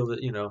 yeah, I feel that,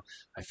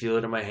 I feel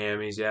it in my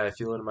hammies, yeah, I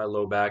feel it in my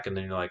low back, and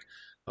then you're like,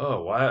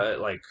 oh, why,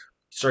 like, you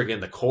start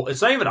getting the cold.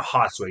 It's not even a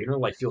hot sweat. You don't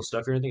like feel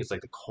stuffy or anything. It's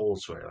like the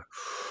cold sweat. You're like,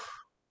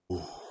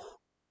 ooh,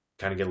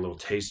 kind of get a little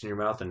taste in your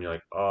mouth, and you're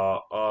like,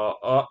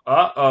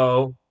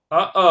 oh.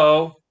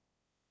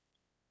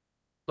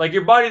 Like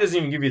your body doesn't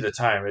even give you the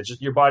time. It's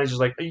just your body's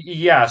just like,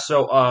 yeah,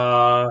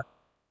 so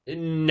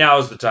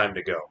now's the time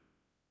to go.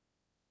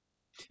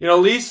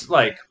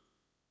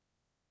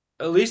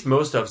 At least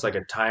most stuff's like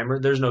a timer.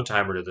 There's no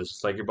timer to this.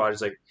 It's like your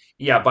body's like,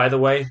 yeah, by the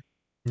way,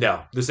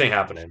 no, this ain't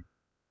happening.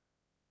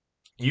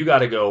 You got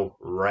to go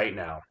right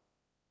now.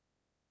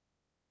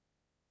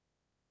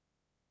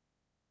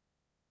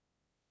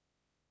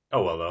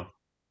 Oh well, though.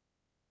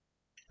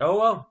 Oh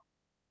well.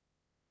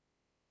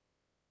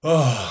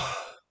 Oh.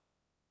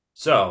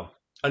 So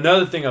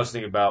another thing I was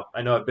thinking about.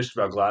 I know I bitched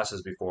about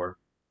glasses before.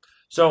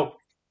 So,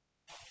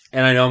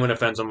 and I know I'm gonna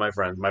offend some of my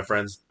friends. My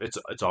friends,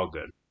 it's all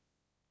good.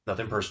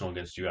 Nothing personal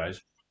against you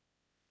guys.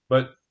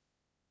 But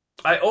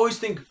I always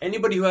think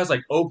anybody who has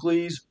like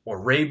Oakleys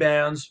or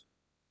Ray-Bans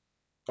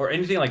or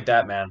anything like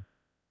that, man.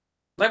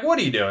 Like, what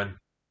are you doing?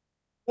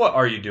 What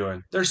are you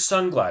doing? They're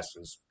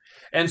sunglasses.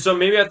 And so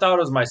maybe I thought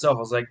it was myself. I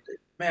was like,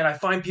 man, I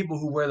find people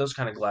who wear those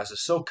kind of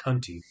glasses so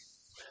cunty.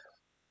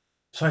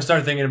 So I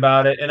started thinking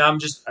about it, and I'm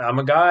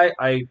a guy.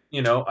 I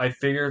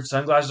figure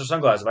sunglasses are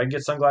sunglasses. If I can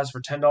get sunglasses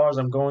for $10,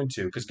 I'm going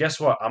to. Because guess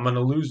what? I'm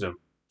gonna lose them.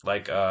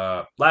 Like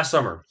last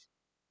summer,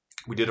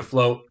 we did a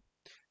float.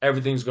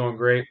 Everything's going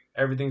great.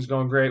 Everything's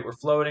going great. We're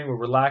floating. We're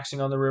relaxing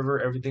on the river.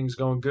 Everything's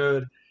going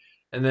good.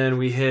 And then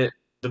we hit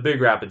the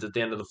big rapids at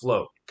the end of the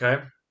float.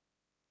 Okay.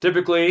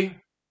 Typically,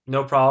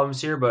 no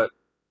problems here, but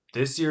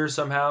this year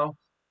somehow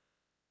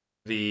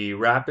the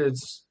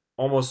rapids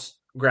almost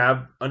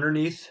grabbed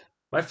underneath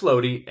my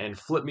floaty and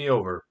flipped me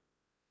over.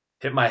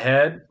 Hit my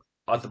head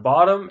at the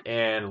bottom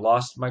and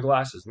lost my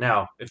glasses.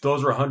 Now, if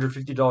those were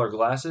 $150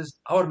 glasses,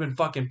 I would have been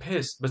fucking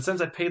pissed. But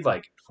since I paid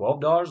like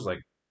 $12,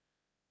 like,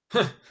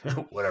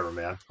 whatever,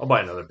 man. I'll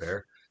buy another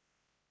pair.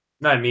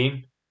 You know what I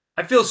mean?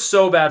 I feel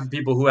so bad for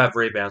people who have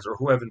Ray-Bans or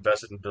who have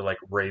invested into like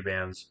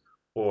Ray-Bans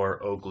or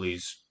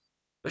Oakleys.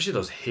 Especially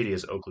those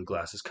hideous Oakley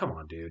glasses. Come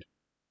on, dude.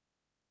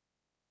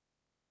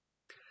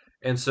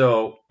 And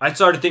so I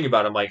started thinking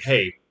about it. I'm like,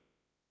 hey,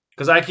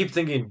 because I keep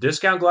thinking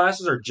discount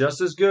glasses are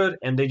just as good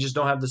and they just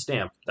don't have the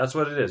stamp. That's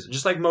what it is.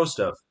 Just like most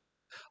stuff.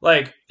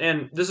 Like,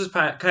 and this is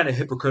kind of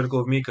hypocritical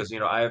of me because,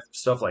 I have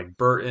stuff like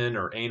Burton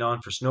or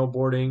Anon for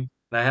snowboarding.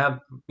 And I have,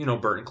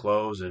 Burton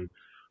clothes and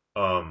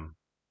um,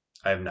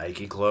 I have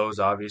Nike clothes,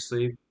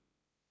 obviously.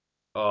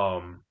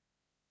 Um,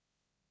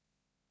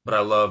 but I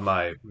love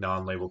my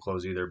non-label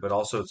clothes either. But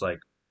also, it's like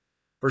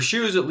for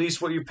shoes, at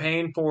least what you're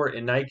paying for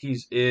in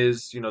Nikes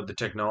is, the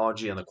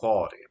technology and the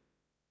quality.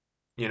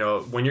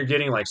 When you're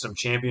getting like some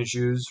champion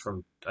shoes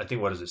from, I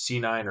think, what is it,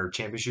 C9 or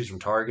champion shoes from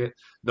Target,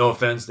 no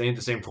offense, they ain't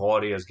the same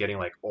quality as getting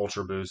like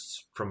Ultra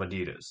Boosts from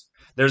Adidas.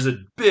 There's a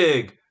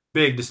big,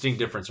 big distinct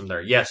difference from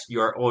there. Yes,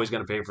 you are always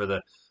going to pay for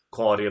the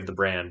quality of the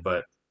brand,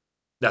 but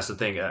that's the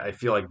thing. I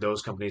feel like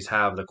those companies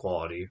have the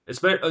quality,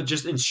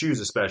 just in shoes,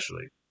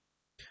 especially.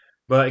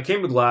 But it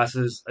came with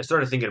glasses. I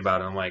started thinking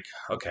about it. I'm like,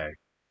 okay,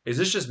 is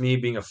this just me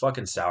being a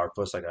fucking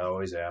sourpuss like I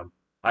always am?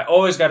 I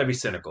always got to be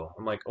cynical.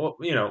 I'm like, well,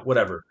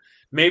 whatever.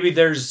 Maybe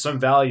there's some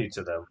value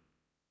to them.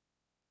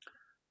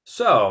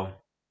 So,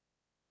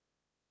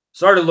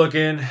 started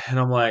looking, and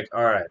I'm like,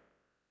 all right,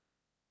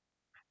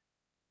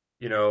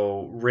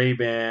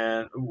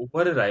 Ray-Ban.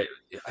 What did I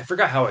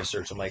forgot how I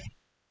searched. I'm like,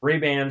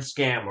 Ray-Ban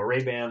scam or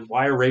Ray-Ban.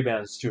 Why are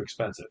Ray-Bans too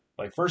expensive?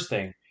 Like, first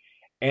thing,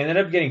 and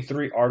ended up getting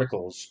three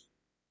articles,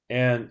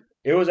 and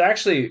it was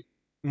actually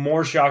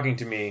more shocking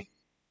to me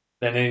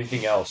than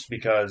anything else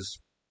because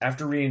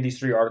after reading these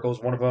three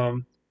articles, one of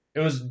them, it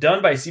was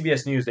done by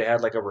CBS News. They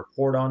had like a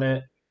report on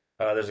it.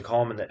 There's a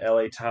column in the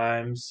LA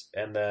Times,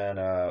 and then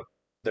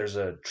there's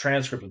a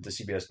transcript of the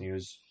CBS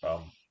News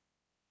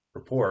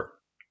report.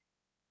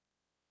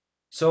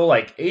 So,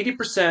 like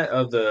 80%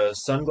 of the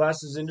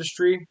sunglasses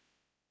industry,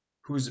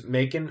 who's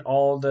making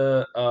all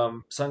the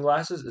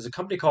sunglasses, is a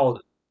company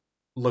called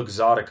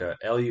Luxottica,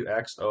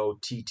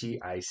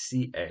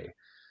 Luxottica.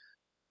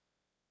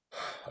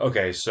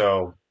 Okay,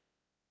 so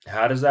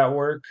how does that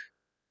work?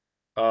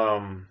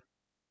 Um,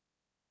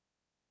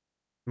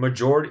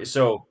 majority,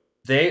 so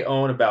they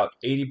own about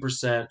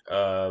 80%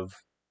 of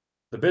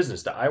the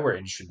business, the eyewear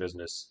industry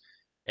business.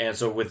 And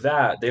so with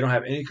that, they don't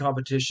have any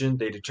competition.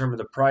 They determine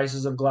the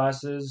prices of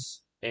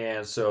glasses.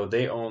 And so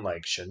they own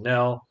like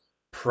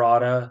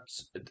Prada.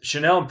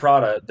 Chanel and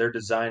Prada, they're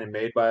designed and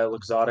made by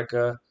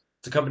Luxottica.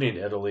 It's a company in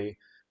Italy.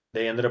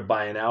 They ended up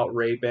buying out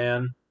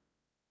Ray-Ban.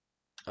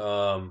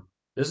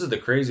 This is the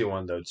crazy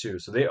one though too.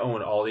 So they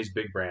own all these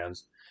big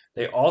brands.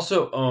 They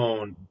also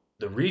own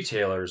the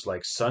retailers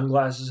like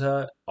Sunglasses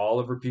Hut,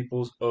 Oliver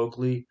Peoples,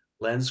 Oakley,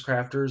 Lens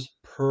Crafters,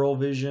 Pearl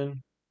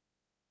Vision,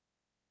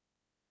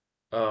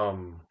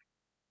 Um,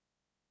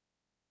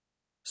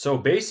 so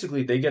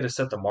basically, they get to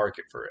set the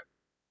market for it.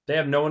 They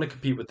have no one to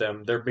compete with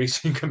them. They're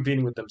basically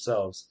competing with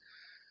themselves.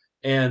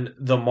 And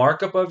the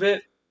markup of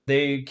it,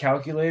 they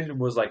calculated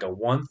was like a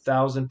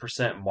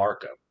 1,000%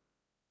 markup,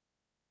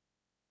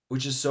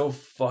 which is so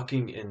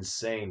fucking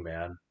insane,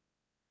 man.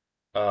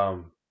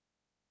 Um,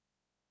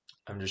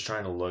 I'm just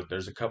trying to look.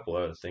 There's a couple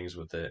other things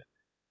with it.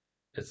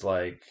 It's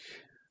like,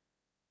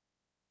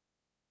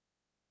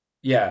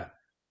 yeah,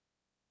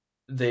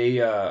 they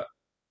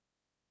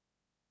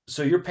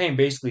so you're paying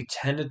basically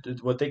 10 to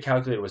what they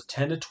calculated was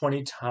 10 to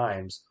 20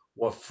 times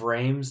what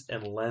frames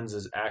and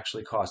lenses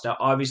actually cost. Now,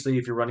 obviously,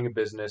 if you're running a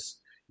business,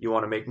 you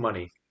want to make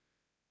money.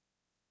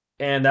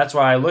 And that's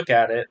why I look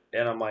at it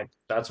and I'm like,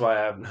 that's why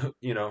I have,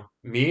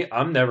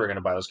 I'm never going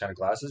to buy those kind of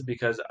glasses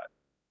because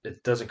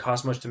it doesn't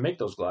cost much to make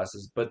those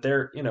glasses, but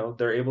they're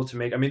able to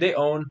make, I mean, they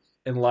own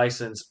and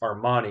license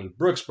Armani,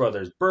 Brooks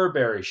Brothers,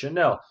 Burberry,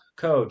 Chanel,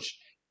 Coach,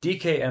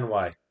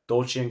 DKNY,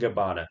 Dolce& and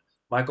Gabbana,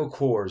 Michael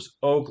Kors,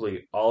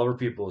 Oakley, Oliver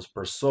Peoples,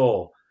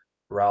 Persol,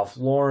 Ralph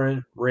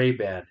Lauren,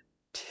 Ray-Ban,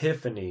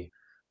 Tiffany,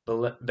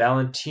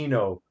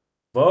 Valentino,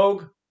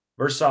 Vogue,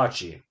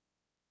 Versace.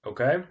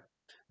 Okay?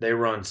 They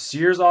run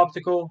Sears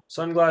Optical,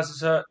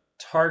 Sunglasses Hut,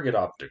 Target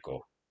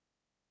Optical.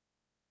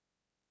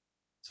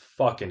 It's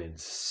fucking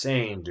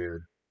insane,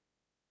 dude.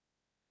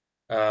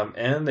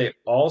 And they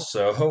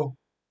also,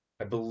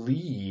 I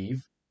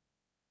believe,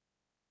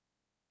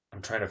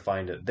 I'm trying to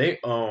find it. They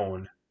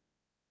own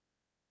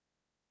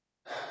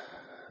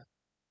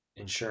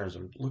insurance.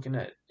 I'm looking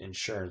at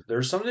insurance.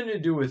 There's something to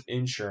do with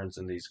insurance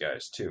in these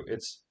guys too.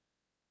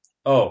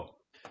 Oh,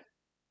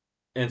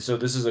 and so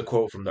this is a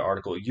quote from the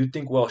article. You'd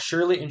think, well,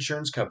 surely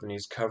insurance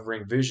companies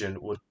covering vision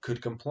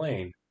could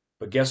complain.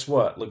 But guess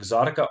what?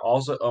 Luxottica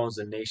also owns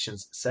the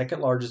nation's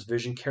second largest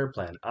vision care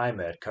plan,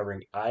 iMed,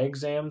 covering eye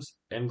exams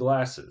and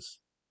glasses.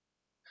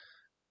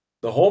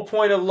 The whole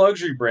point of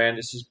luxury brand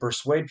is to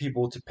persuade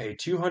people to pay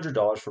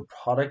 $200 for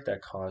product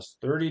that costs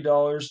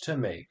 $30 to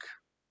make.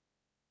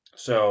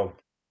 So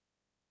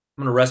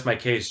I'm gonna rest my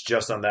case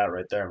just on that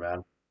right there,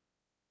 man.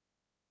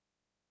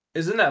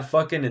 Isn't that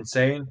fucking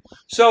insane?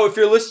 So if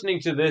you're listening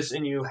to this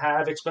and you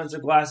have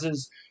expensive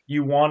glasses,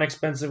 you want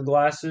expensive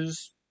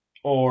glasses,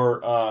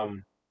 or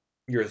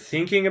you're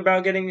thinking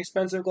about getting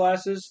expensive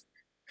glasses,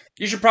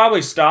 you should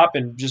probably stop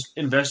and just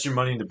invest your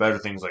money into better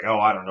things like, oh,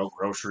 I don't know,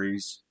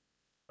 groceries,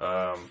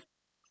 um,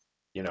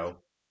 you know,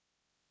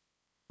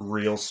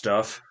 real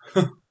stuff.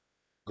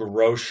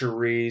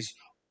 Groceries,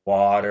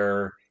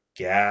 water,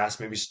 gas,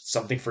 maybe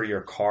something for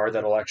your car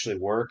that'll actually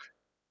work.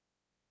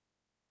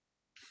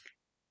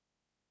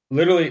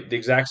 Literally the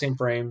exact same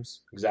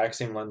frames, exact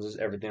same lenses,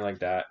 everything like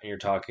that. And you're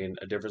talking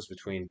a difference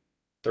between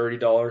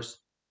 $30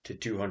 to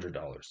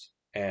 $200.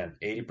 And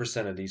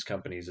 80% of these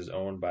companies is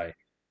owned by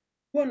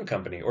one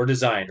company or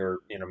designed or,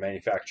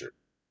 manufactured.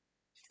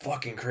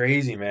 Fucking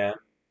crazy, man.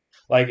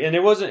 Like, and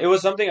it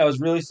was something I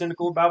was really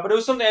cynical about, but it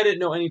was something I didn't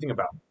know anything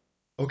about.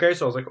 Okay,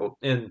 so I was like, oh,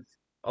 and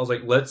I was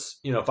like, let's,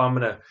 if I'm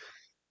going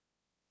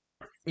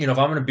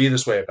to be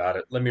this way about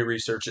it, let me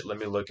research it, let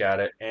me look at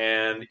it.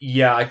 And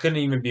yeah, I couldn't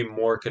even be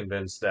more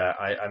convinced that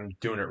I'm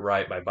doing it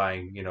right by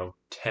buying, $10,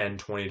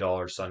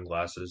 $20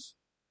 sunglasses.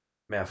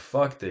 Man,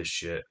 fuck this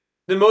shit.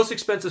 The most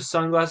expensive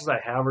sunglasses I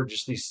have are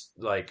just these,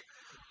 like,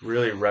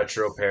 really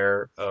retro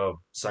pair of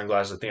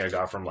sunglasses I think I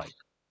got from, like,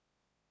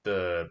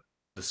 the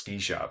the ski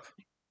shop.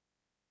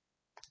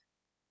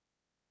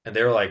 And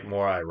they were, like,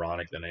 more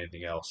ironic than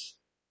anything else.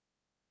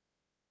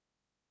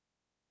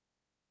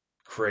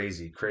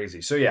 Crazy,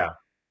 crazy. So yeah,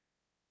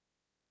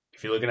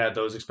 if you're looking at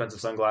those expensive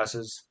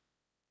sunglasses,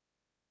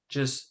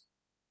 just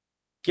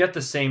get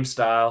the same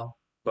style,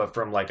 but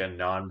from like a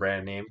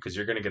non-brand name because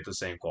you're gonna get the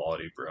same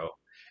quality, bro.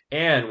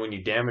 And when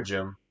you damage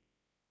them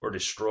or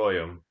destroy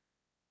them,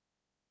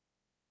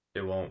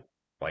 it won't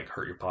like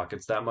hurt your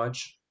pockets that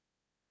much.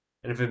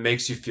 And if it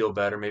makes you feel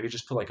better, maybe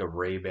just put like a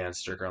Ray-Ban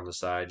sticker on the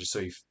side, just so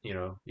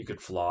you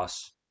could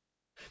floss.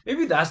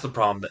 Maybe that's the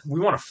problem that we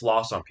want to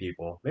floss on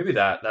people. Maybe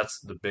that's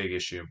the big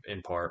issue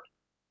in part.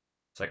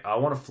 It's like I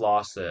want to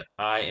floss that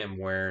I am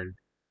wearing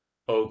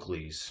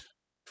Oakleys.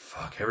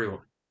 Fuck everyone.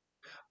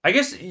 I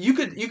guess you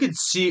could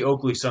see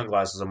Oakley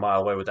sunglasses a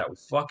mile away with that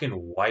fucking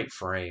white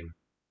frame.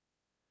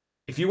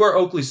 If you wear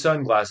Oakley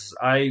sunglasses,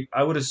 I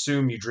would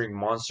assume you drink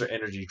Monster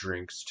Energy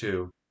drinks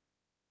too,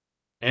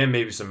 and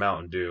maybe some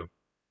Mountain Dew,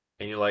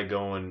 and you like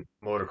going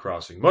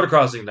motocrossing.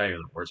 Motocrossing not even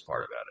the worst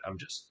part about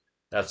it.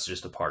 That's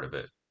just a part of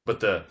it. But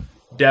the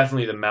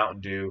definitely the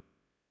Mountain Dew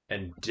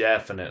and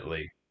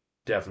definitely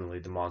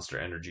the Monster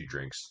Energy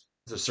drinks.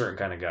 It's a certain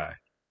kind of guy.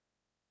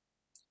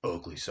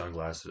 Oakley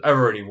sunglasses. I've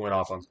already went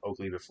off on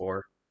Oakley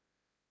before.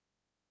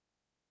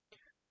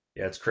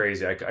 Yeah, it's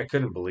crazy. I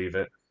couldn't believe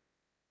it.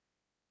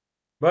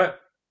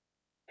 But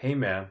hey,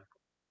 man,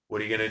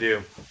 what are you gonna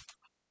do?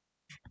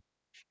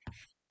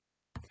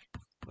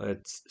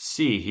 Let's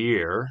see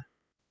here.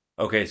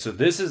 Okay, so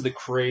this is the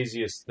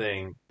craziest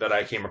thing that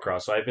I came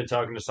across. So I've been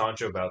talking to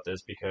Sancho about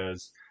this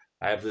because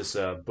I have this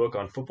book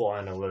on football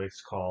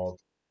analytics called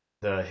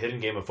The Hidden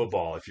Game of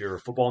Football. If you're a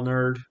football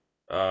nerd,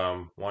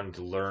 wanting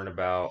to learn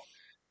about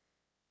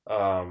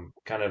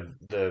kind of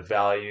the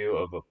value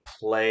of a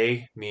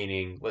play,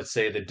 meaning, let's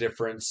say the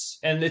difference,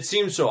 and it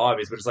seems so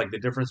obvious, but it's like the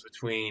difference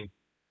between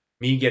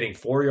me getting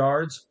 4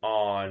 yards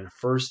on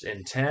 1st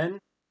and 10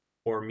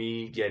 or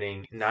me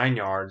getting 9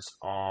 yards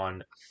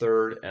on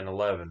 3rd and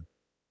 11.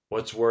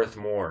 What's worth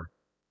more?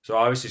 So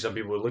obviously, some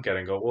people would look at it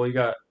and go, well, you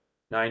got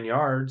 9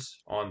 yards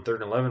on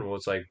 3rd and 11. Well,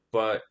 it's like,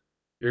 but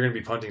you're going to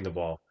be punting the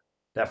ball.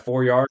 That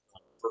 4 yards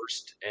on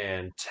 1st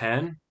and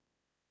 10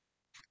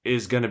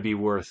 is going to be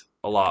worth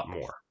a lot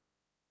more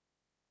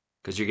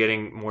because you're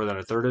getting more than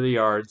a third of the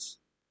yards.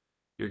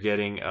 You're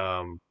getting,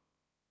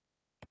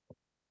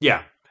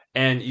 yeah,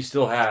 and you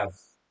still have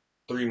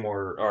three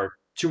more or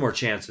two more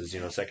chances,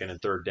 2nd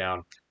and 3rd down.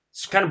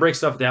 It kind of breaks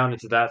stuff down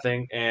into that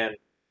thing. And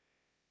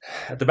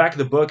at the back of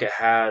the book, it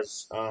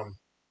has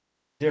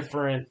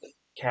different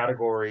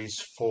categories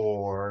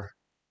for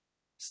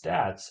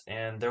stats.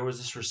 And there was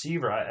this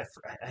receiver. I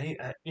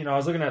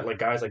was looking at like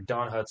guys like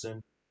Don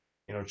Hudson,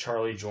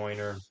 Charlie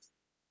Joyner,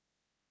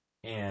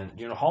 and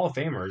Hall of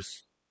Famers.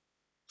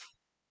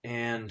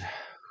 And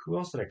who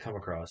else did I come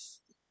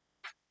across?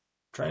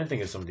 Trying to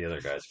think of some of the other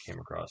guys I came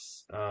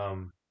across.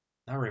 Not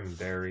Raymond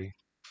Berry.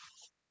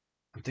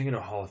 I'm thinking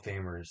of Hall of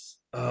Famers.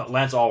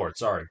 Lance Allworth,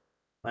 sorry.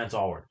 Lance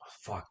Allworth. Oh,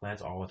 fuck,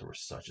 Lance Allworth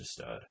was such a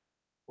stud.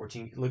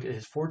 14. Look at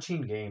his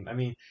 14 game. I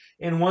mean,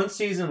 in one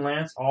season,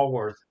 Lance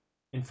Allworth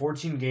in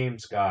 14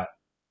 games got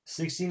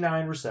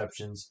 69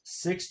 receptions,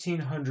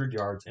 1,600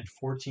 yards, and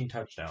 14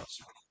 touchdowns.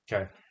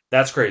 Okay,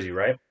 that's crazy,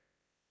 right?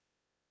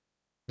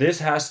 This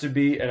has to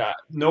be, and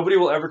nobody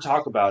will ever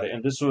talk about it.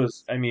 And this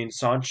was, I mean,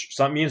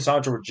 me and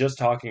Sancho were just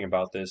talking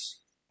about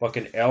this.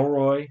 Fucking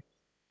Elroy,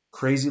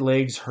 Crazy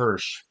Legs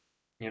Hirsch,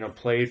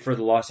 played for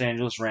the Los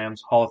Angeles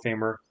Rams, Hall of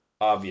Famer,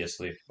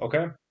 obviously.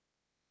 Okay.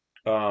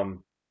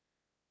 Um,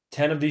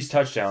 10 of these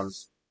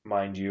touchdowns,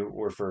 mind you,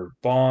 were for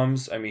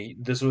bombs. I mean,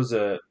 this was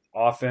a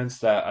offense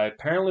that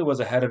apparently was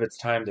ahead of its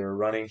time. They were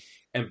running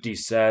empty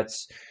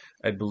sets.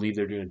 I believe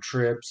they're doing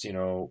trips,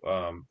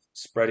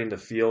 spreading the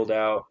field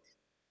out.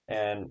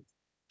 And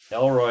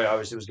Elroy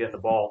obviously was getting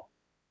the ball.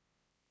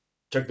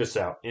 Check this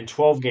out. In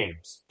 12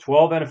 games,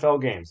 12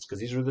 NFL games, because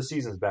these were the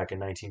seasons back in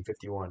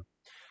 1951,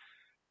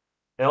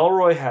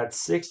 Elroy had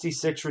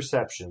 66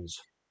 receptions,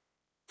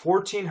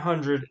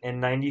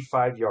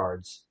 1,495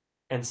 yards,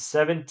 and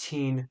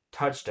 17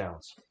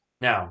 touchdowns.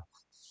 Now,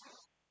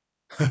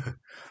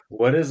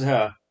 what is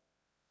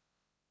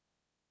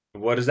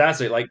what does that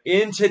say? Like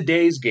in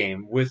today's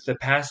game, with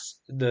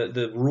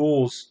the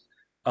rules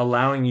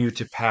allowing you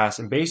to pass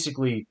and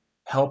basically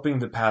helping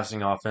the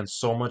passing offense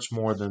so much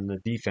more than the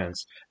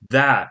defense,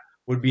 that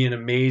would be an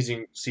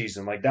amazing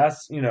season. Like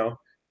that's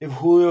if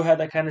Julio had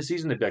that kind of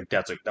season, they'd be like,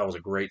 that was a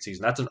great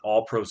season. That's an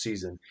all pro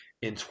season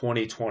in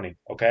 2020.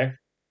 Okay.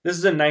 This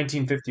is in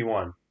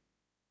 1951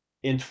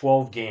 in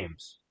 12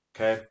 games.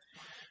 Okay.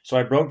 So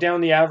I broke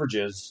down the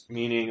averages,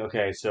 meaning,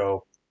 okay,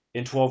 so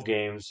in 12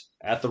 games,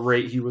 at the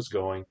rate he was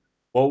going,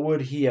 what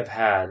would he have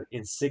had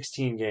in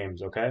 16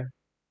 games, okay?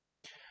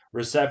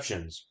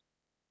 Receptions,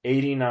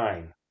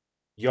 89.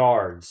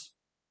 Yards,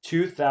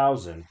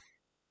 2,000.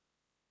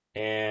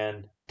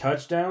 And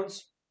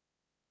touchdowns,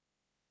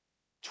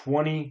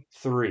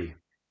 23.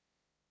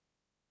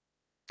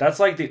 That's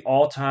like the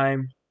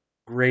all-time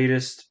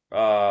greatest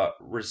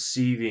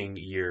receiving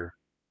year.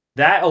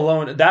 That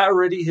alone,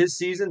 his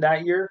season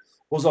that year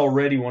was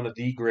already one of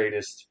the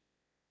greatest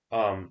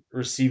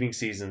receiving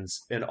seasons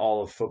in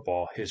all of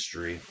football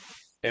history.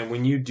 And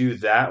when you do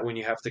that, when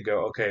you have to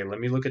go, okay, let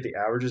me look at the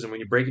averages, and when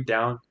you break it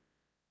down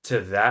to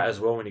that as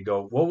well, when you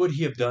go, what would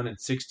he have done in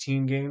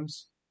 16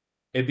 games?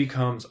 It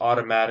becomes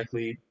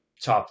automatically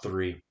top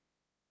three.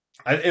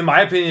 In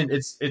my opinion,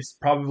 it's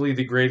probably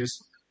the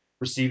greatest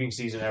receiving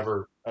season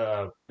ever.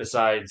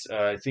 Besides,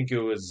 I think it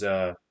was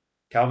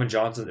Calvin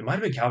Johnson. It might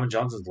have been Calvin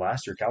Johnson's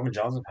last year. Calvin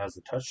Johnson has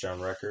the touchdown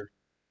record,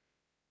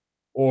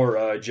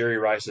 or Jerry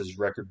Rice's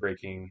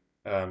record-breaking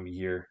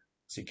year.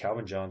 See,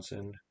 Calvin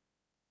Johnson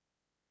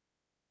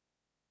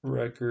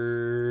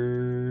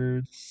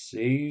record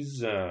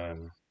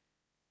season.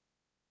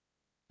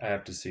 I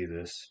have to see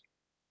this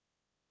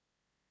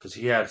because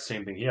he had the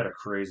same thing. He had a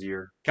crazy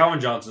year. Calvin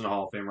Johnson, a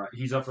Hall of Fame, right?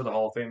 He's up for the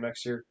Hall of Fame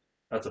next year.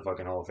 That's a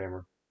fucking Hall of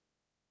Famer.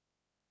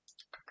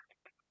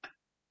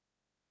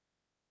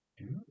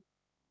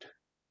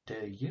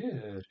 Dude,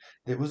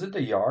 yeah. Was it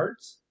the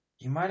yards?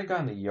 He might have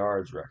gotten the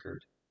yards record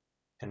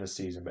in a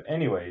season. But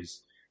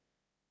anyways,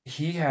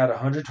 he had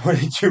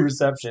 122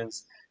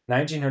 receptions,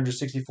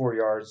 1,964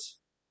 yards,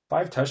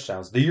 5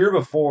 touchdowns. The year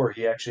before,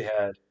 he actually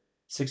had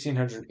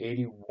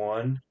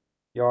 1,681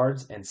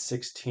 yards and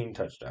 16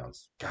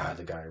 touchdowns. God,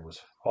 the guy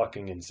was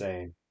fucking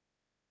insane.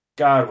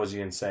 God, was he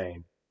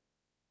insane.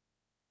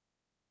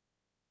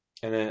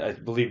 And then I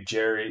believe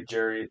Jerry,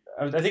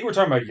 I think we're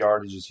talking about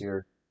yardages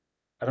here.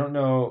 I don't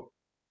know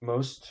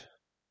most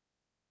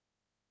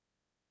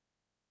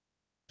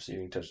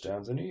receiving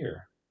touchdowns in a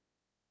year.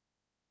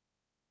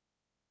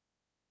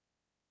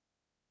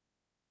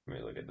 Let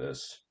me look at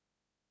this.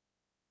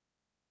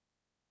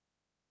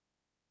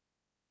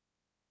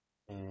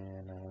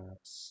 And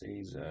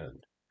season.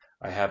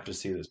 I have to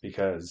see this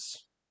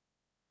because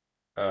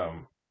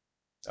um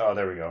oh,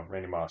 there we go.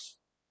 Randy Moss.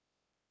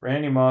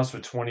 Randy Moss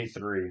with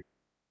 23.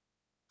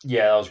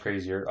 Yeah, that was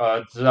crazier.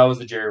 So that was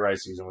the Jerry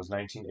Rice season, was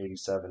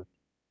 1987.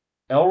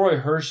 Elroy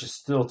Hirsch is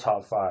still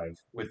top five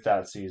with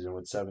that season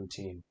with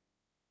 17.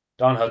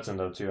 Don Hudson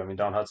though too. I mean,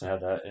 Don Hudson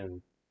had that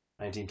in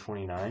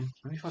 1929.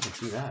 Let me fucking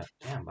see that.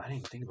 Damn, I didn't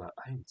even think about.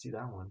 I didn't see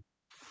that one.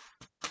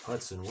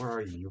 Hudson, where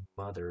are you,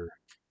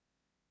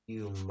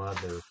 you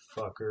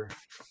motherfucker?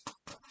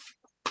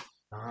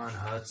 Don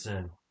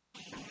Hudson.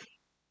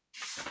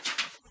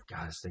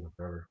 God, it's taking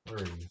forever. Where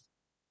are you?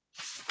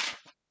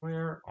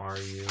 Where are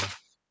you?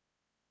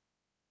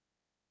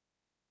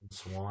 Lynn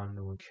Swan.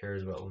 No one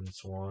cares about Lynn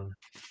Swan.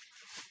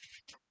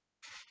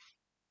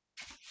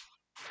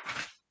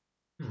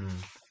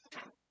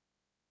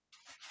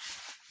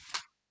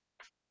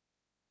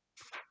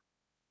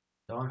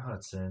 Don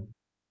Hudson.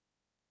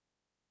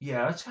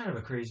 Yeah, that's kind of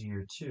a crazy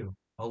year too.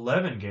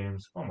 11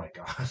 games. Oh my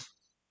god.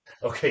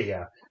 Okay,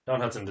 yeah.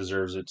 Don Hudson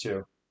deserves it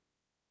too.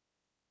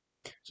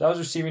 So that was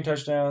receiving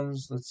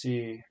touchdowns. Let's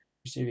see.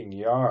 Receiving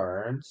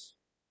yards.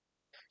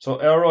 So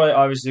Elroy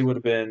obviously would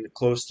have been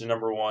close to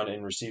number one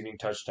in receiving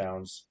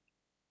touchdowns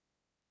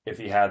if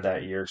he had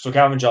that year. So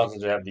Calvin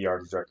Johnson did have the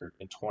yardage record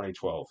in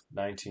 2012,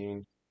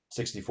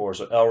 1964.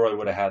 So Elroy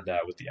would have had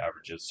that with the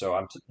averages.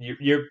 So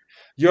you're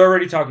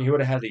already talking. He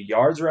would have had the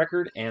yards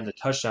record and the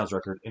touchdowns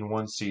record in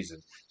one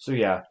season. So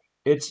yeah,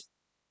 it's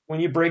when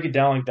you break it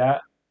down like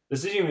that.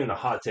 This isn't even a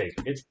hot take.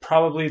 It's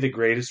probably the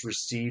greatest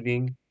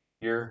receiving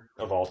year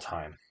of all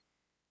time.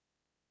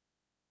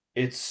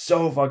 It's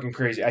so fucking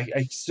crazy. I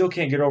still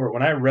can't get over it.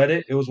 When I read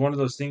it, it was one of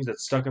those things that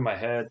stuck in my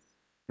head.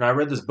 And I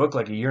read this book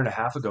like a year and a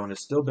half ago, and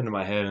it's still been in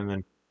my head. And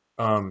then,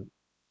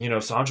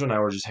 Sancho and I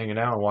were just hanging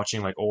out and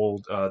watching like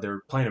old. They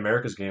were playing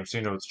America's game, so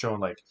it's showing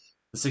like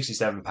the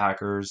 '67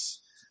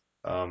 Packers.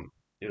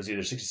 It was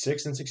either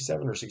 '66 and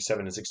 '67 or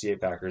 '67 and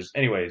 '68 Packers.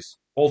 Anyways,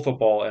 old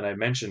football, and I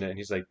mentioned it, and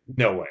he's like,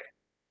 "No way."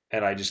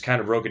 And I just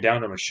kind of broke it down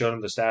to him and showed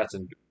him the stats,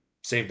 and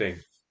same thing.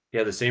 He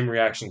had the same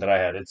reaction that I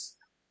had.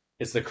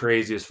 It's the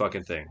craziest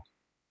fucking thing.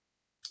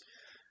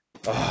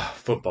 Ah,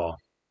 football.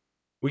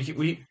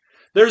 We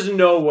there's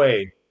no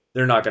way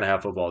they're not going to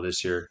have football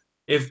this year.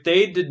 If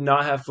they did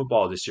not have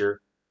football this year,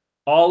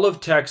 all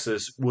of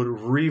Texas would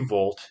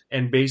revolt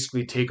and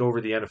basically take over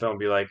the NFL and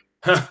be like,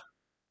 "Huh,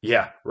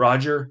 yeah,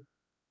 Roger,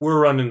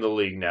 we're running the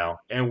league now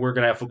and we're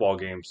going to have football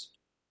games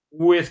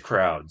with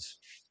crowds."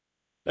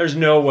 There's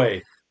no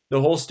way.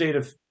 The whole state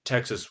of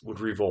Texas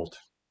would revolt.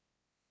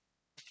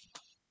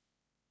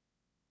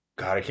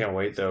 God, I can't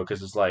wait though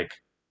cuz it's like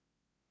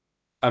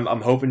I'm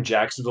hoping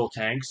Jacksonville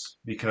tanks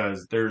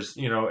because there's,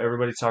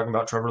 everybody's talking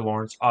about Trevor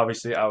Lawrence.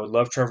 Obviously, I would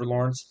love Trevor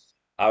Lawrence.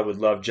 I would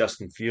love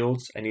Justin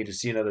Fields. I need to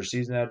see another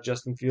season out of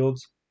Justin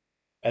Fields.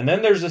 And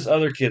then there's this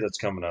other kid that's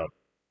coming up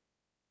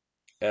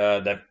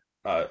that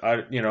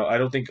I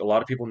don't think a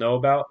lot of people know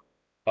about.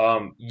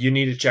 You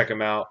need to check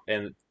him out.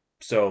 And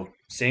so,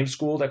 same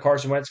school that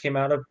Carson Wentz came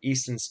out of,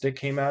 Easton Stick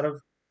came out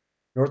of.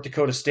 North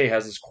Dakota State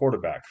has this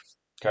quarterback.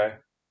 Okay,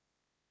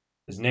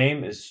 his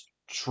name is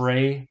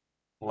Trey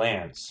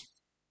Lance.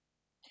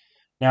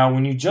 Now,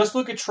 when you just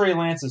look at Trey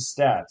Lance's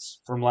stats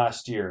from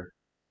last year,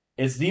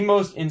 it's the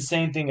most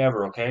insane thing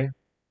ever, okay?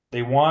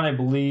 They won, I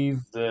believe,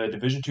 the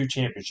Division II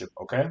championship,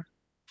 okay?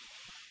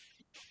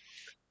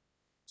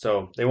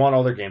 So they won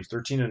all their games,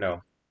 13-0.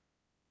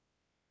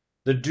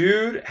 The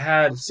dude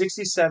had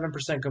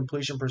 67%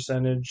 completion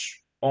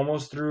percentage,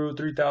 almost through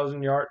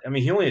 3,000 yards. I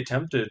mean, he only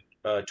attempted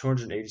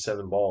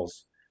 287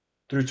 balls,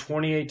 threw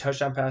 28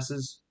 touchdown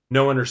passes,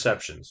 no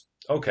interceptions.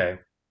 Okay.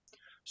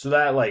 So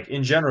that, like,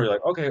 in general, you're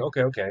like,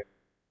 okay.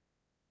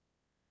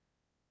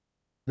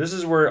 This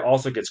is where it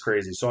also gets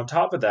crazy. So on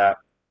top of that,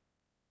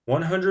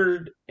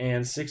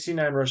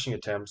 169 rushing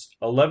attempts,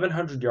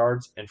 1,100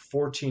 yards, and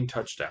 14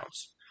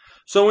 touchdowns.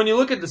 So when you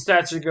look at the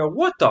stats, you go,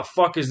 what the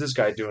fuck is this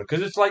guy doing?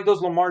 Because it's like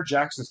those Lamar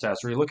Jackson stats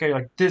where you look at it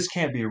like, this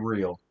can't be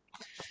real.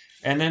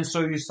 And then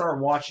so you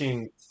start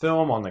watching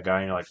film on the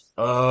guy and you're like,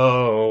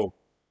 oh,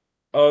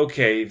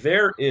 okay,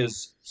 there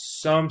is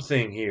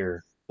something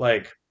here.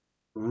 Like,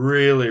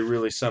 really,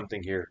 really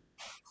something here.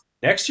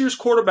 Next year's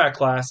quarterback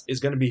class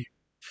is going to be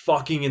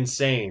fucking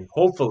insane.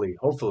 Hopefully.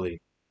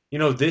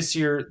 This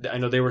year, I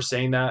know they were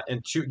saying that.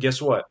 And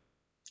guess what?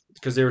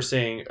 Because they were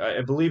saying,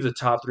 I believe the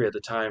top three at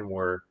the time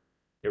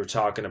they were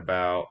talking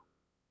about,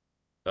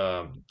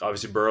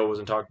 obviously Burrow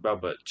wasn't talked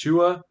about, but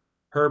Tua,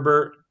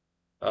 Herbert,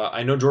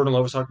 I know Jordan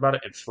Love was talking about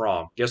it, and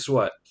Fromm. Guess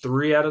what?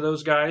 Three out of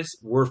those guys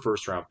were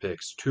first round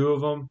picks. Two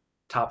of them,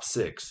 top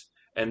six.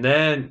 And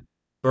then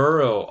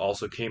Burrow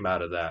also came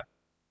out of that.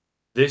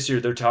 This year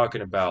they're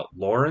talking about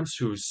Lawrence,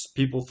 who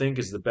people think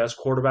is the best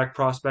quarterback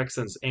prospect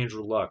since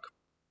Andrew Luck.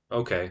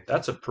 Okay,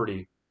 that's a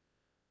pretty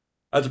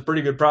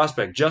good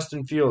prospect.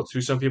 Justin Fields,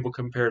 who some people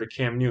compare to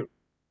Cam Newton.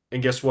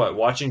 And guess what?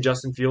 Watching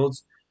Justin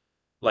Fields,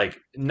 like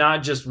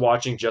not just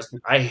watching Justin,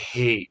 I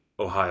hate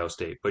Ohio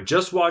State, but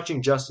just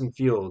watching Justin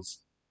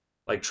Fields,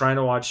 like trying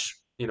to watch,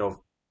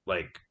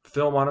 like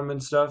film on him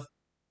and stuff,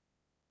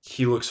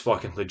 he looks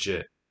fucking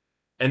legit.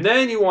 And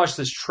then you watch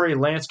this Trey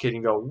Lance kid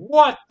and go,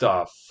 what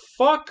the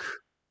fuck?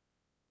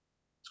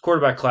 It's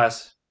quarterback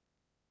class.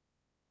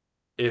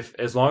 If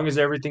as long as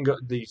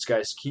these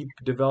guys keep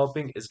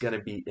developing, is going to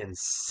be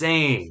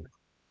insane,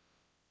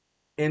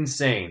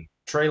 insane.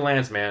 Trey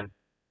Lance, man,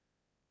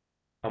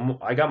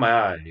 I got my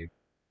eye on you.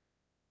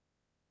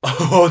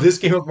 Oh, this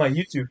came up my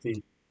YouTube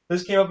feed.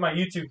 This came up my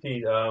YouTube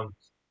feed.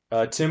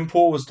 Tim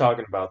Pool was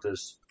talking about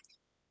this.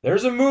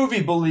 There's a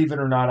movie, believe it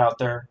or not, out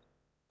there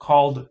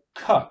called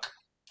Cuck.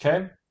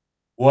 Okay,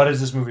 what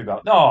is this movie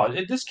about? No,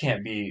 this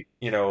can't be,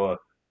 a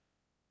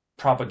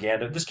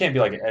propaganda. This can't be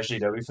like an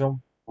SJW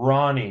film.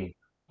 Ronnie,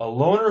 a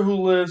loner who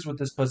lives with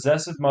his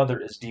possessive mother,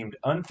 is deemed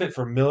unfit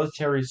for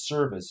military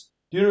service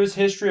due to his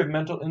history of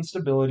mental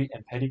instability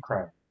and petty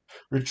crime.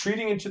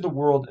 Retreating into the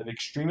world of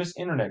extremist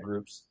internet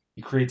groups,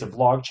 he creates a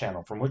vlog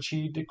channel from which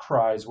he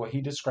decries what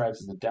he describes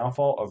as the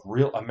downfall of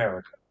real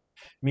America.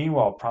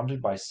 Meanwhile,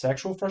 prompted by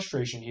sexual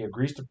frustration, he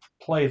agrees to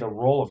play the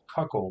role of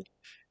cuckold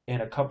in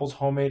a couple's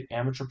homemade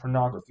amateur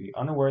pornography,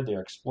 unaware they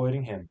are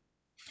exploiting him.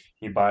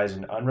 He buys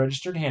an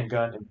unregistered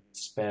handgun and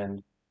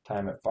spends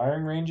time at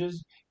firing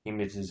ranges. He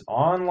meets his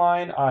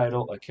online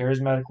idol, a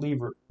charismatic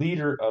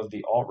leader of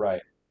the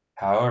alt-right.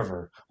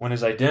 However, when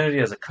his identity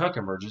as a cuck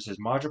emerges, his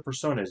macho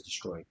persona is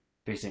destroyed.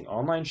 Facing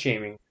online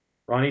shaming,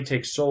 Ronnie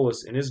takes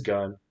solace in his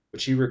gun,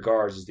 which he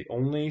regards as the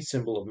only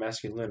symbol of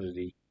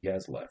masculinity he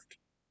has left.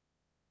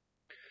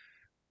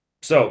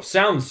 So,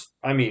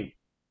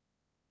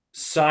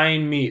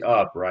 sign me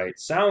up, right?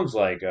 Sounds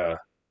like a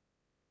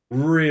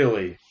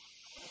really,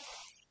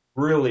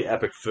 really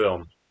epic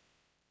film.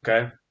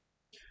 Okay?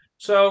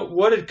 So,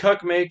 what did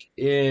Cuck make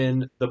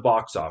in the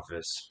box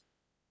office?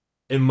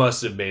 It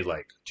must have made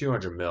like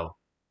 200 mil,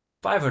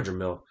 500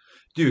 mil.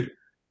 Dude,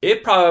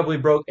 it probably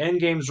broke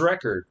Endgame's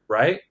record,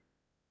 right?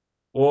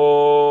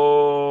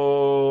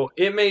 Oh,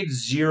 it made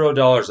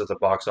 $0 at the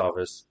box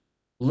office.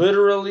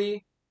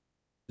 Literally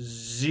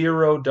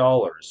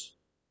 $0.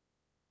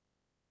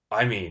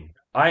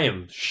 I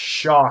am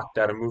shocked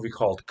that a movie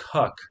called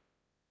Cuck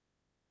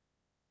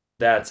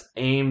that's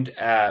aimed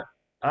at,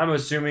 I'm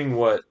assuming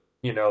what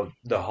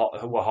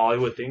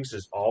Hollywood thinks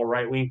is all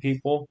right wing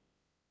people,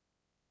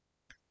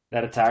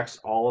 that attacks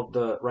all of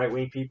the right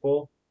wing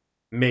people,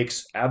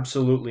 makes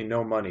absolutely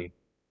no money.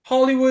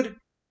 Hollywood,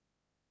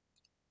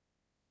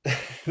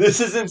 this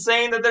is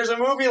insane that there's a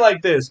movie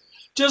like this.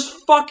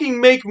 Just fucking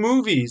make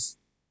movies.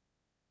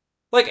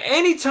 Like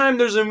anytime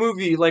there's a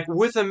movie like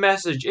with a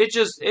message,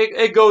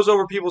 it goes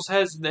over people's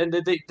heads and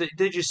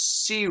they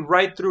just see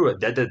right through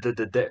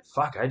it.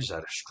 Fuck, I just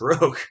had a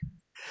stroke.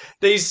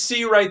 They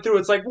see right through it.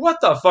 It's like, what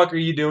the fuck are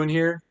you doing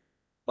here?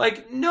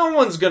 Like, no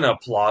one's gonna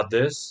applaud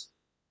this.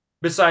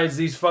 Besides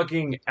these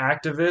fucking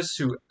activists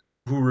who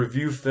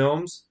review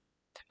films.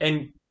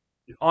 And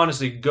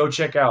honestly, go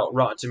check out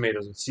Rotten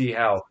Tomatoes and see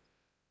how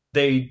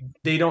they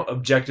don't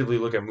objectively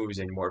look at movies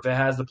anymore. If it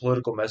has the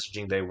political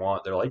messaging they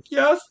want, they're like,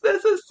 yes,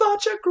 this is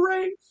such a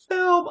great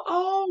film.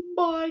 Oh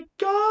my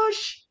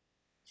gosh.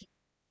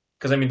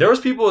 Because there was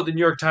people at the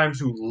New York Times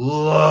who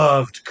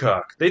loved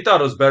Cuck. They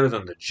thought it was better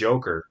than the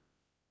Joker.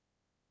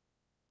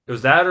 It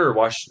was that or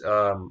Wall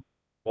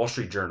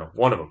Street Journal,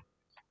 one of them.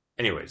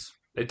 Anyways,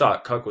 they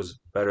thought Cuck was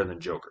better than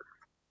Joker.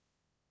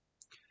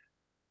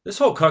 This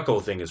whole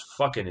cuckold thing is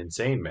fucking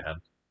insane, man.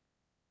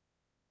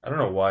 I don't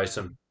know why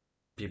some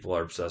people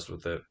are obsessed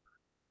with it.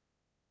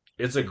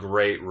 It's a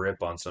great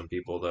rip on some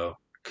people, though.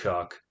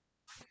 Cuck.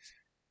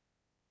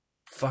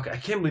 Fuck, I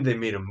can't believe they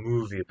made a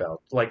movie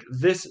about like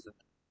this.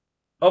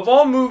 Of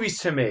all movies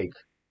to make,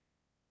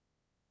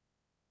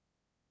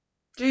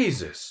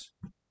 Jesus,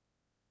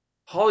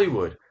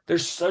 Hollywood.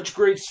 There's such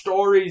great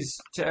stories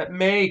to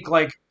make.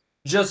 Like,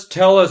 just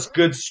tell us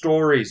good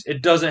stories.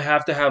 It doesn't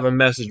have to have a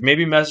message.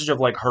 Maybe message of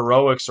like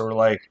heroics or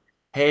like,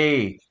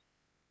 hey,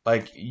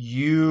 like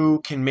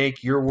you can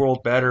make your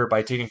world better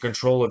by taking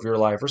control of your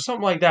life or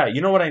something like that.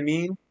 You know what I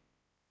mean?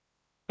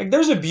 Like,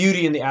 there's a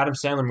beauty in the Adam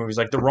Sandler movies.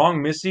 Like, The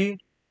Wrong Missy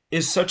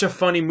is such a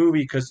funny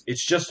movie because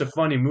it's just a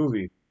funny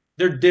movie.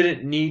 There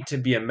didn't need to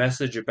be a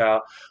message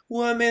about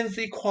women's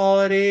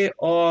equality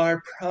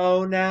or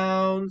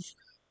pronouns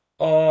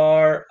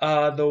or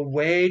the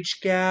wage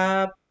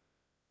gap.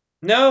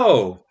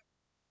 No.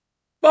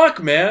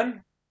 Fuck,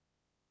 man.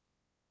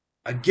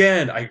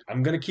 Again,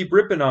 I'm going to keep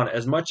ripping on it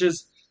as much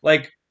as,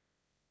 like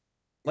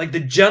The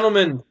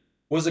Gentleman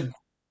was a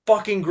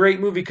fucking great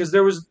movie because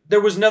there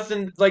was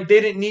nothing, like, they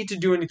didn't need to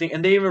do anything,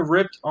 and they even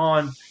ripped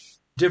on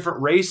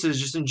different races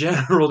just in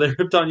general. They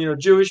ripped on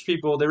Jewish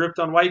people, they ripped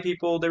on white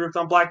people, they ripped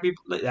on black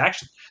people.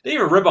 Actually, they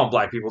didn't even rip on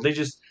black people.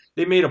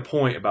 They made a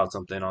point about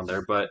something on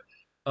there. But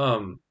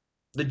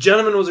The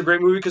Gentleman was a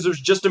great movie because it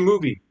was just a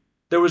movie.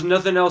 There was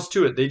nothing else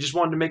to it. They just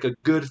wanted to make a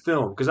good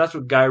film because that's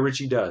what Guy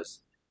Ritchie does.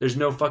 There's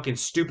no fucking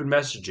stupid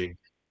messaging,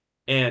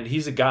 and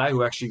he's a guy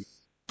who actually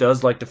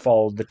does like to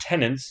follow the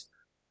tenets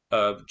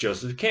of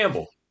Joseph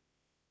Campbell.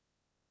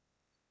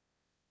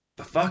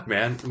 But fuck,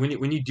 man,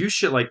 when you do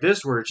shit like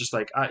this, where it's just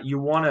like you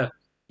wanna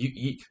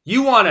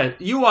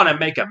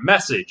make a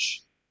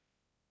message,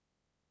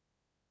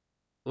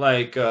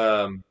 like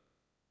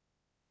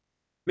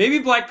Maybe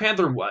Black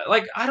Panther,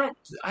 like I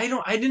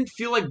didn't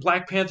feel like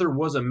Black Panther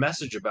was a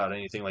message about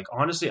anything. Like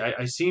honestly,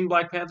 I seen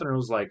Black Panther and it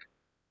was like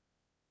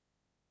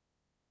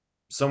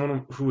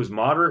someone who was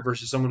moderate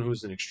versus someone who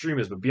was an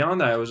extremist. But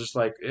beyond that, it was just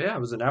like, yeah, it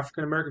was an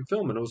African American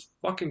film and it was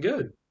fucking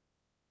good,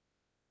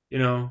 you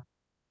know.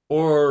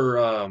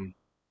 Or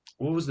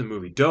what was the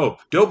movie?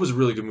 Dope. Dope was a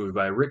really good movie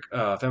by Rick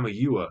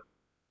Famuyiwa,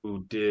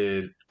 who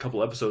did a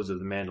couple episodes of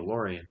The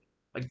Mandalorian.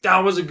 Like that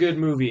was a good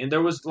movie, and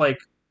there was like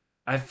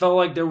I felt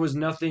like there was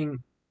nothing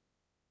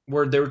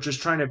where they were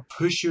just trying to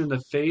push you in the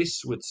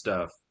face with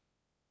stuff.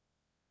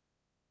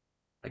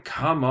 Like,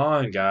 come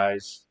on,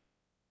 guys,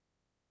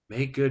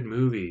 make good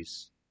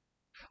movies.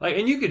 Like,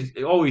 and you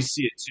could always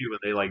see it too when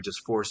they like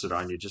just force it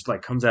on you, just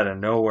like comes out of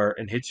nowhere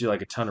and hits you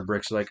like a ton of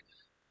bricks. Like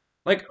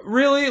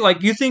really,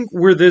 like you think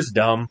we're this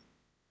dumb?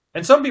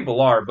 And some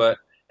people are, but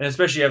and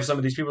especially you have some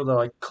of these people that are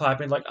like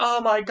clapping, like, "Oh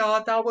my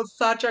God, that was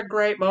such a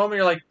great moment."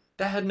 You're like,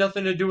 that had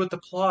nothing to do with the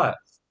plot.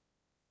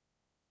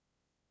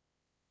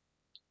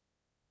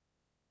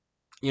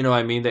 You know what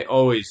I mean? They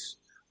always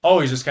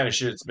this kind of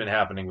shit's been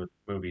happening with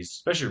movies,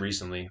 especially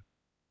recently.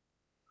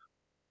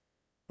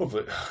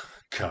 Hopefully,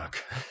 cuck,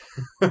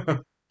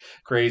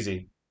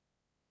 crazy.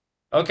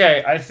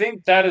 Okay, I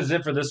think that is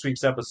it for this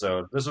week's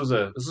episode. This was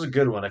a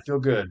good one. I feel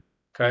good.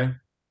 Okay.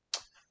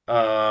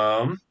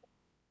 Um,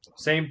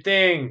 Same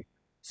thing.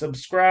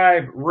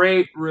 Subscribe,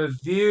 rate,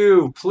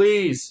 review,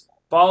 please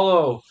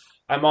follow.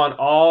 I'm on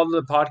all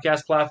the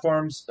podcast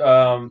platforms.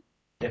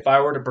 If I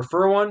were to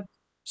prefer one,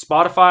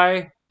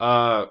 Spotify,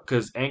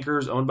 because Anchor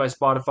is owned by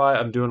Spotify.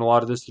 I'm doing a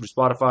lot of this through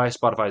Spotify.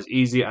 Spotify is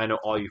easy. I know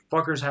all you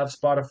fuckers have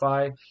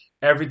Spotify.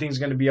 Everything's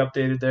going to be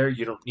updated there.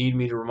 You don't need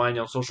me to remind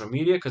you on social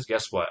media because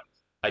guess what?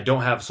 I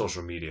don't have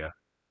social media.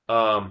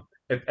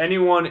 If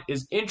anyone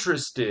is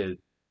interested,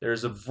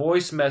 there's a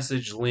voice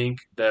message link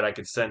that I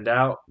could send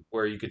out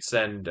where you could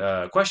send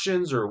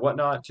questions or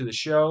whatnot to the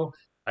show.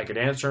 I could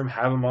answer them,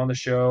 have them on the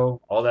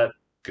show, all that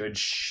good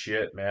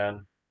shit,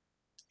 man.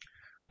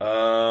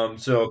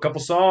 So a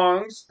couple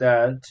songs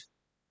that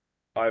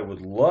I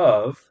would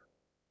love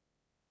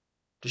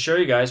to show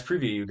you guys,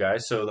 preview you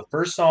guys. So the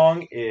first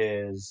song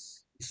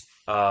is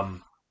a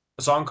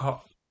song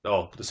called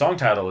the song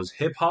title is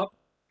Hip Hop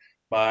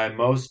by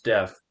Most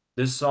Def.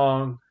 This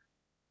song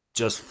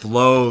just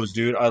flows,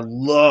 dude. I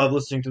love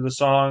listening to the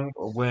song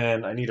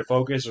when I need to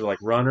focus or like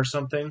run or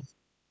something.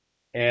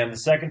 And the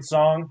second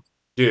song,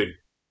 dude,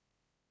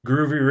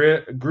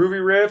 groovy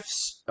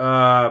riffs.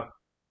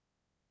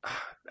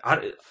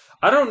 I,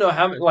 I don't know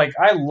how many. Like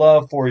I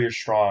love 4 Year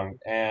Strong,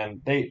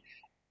 and they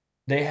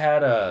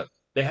had a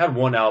they had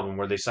one album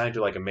where they signed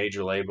to like a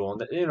major label,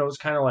 and you know it was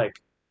kind of like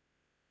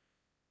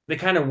they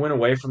kind of went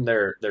away from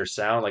their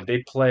sound. Like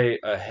they play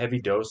a heavy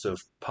dose of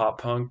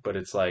pop punk, but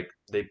it's like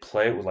they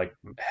play it with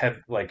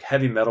like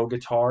heavy metal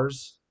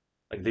guitars.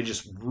 Like they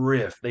just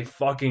riff, they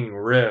fucking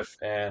riff,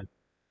 and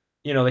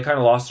you know they kind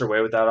of lost their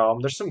way with that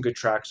album. There's some good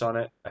tracks on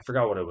it. I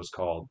forgot what it was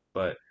called,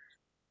 but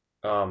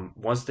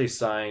once they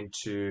signed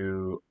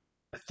to,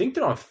 I think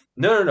they're on.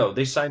 No.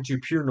 They signed to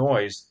Pure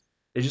Noise.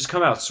 They just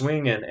come out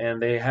swinging, and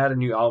they had a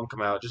new album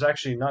come out, just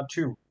actually not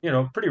too,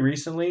 pretty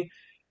recently.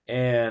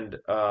 And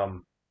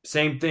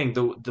same thing,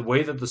 the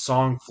way that the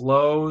song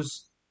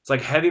flows, it's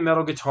like heavy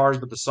metal guitars,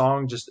 but the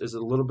song just is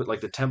a little bit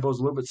like the tempo is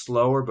a little bit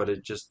slower, but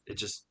it just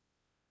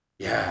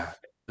yeah.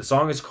 The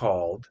song is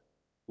called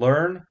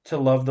 "Learn to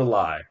Love the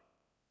Lie"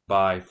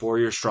 by 4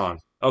 Year Strong.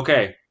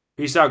 Okay,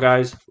 peace out,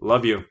 guys.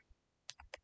 Love you.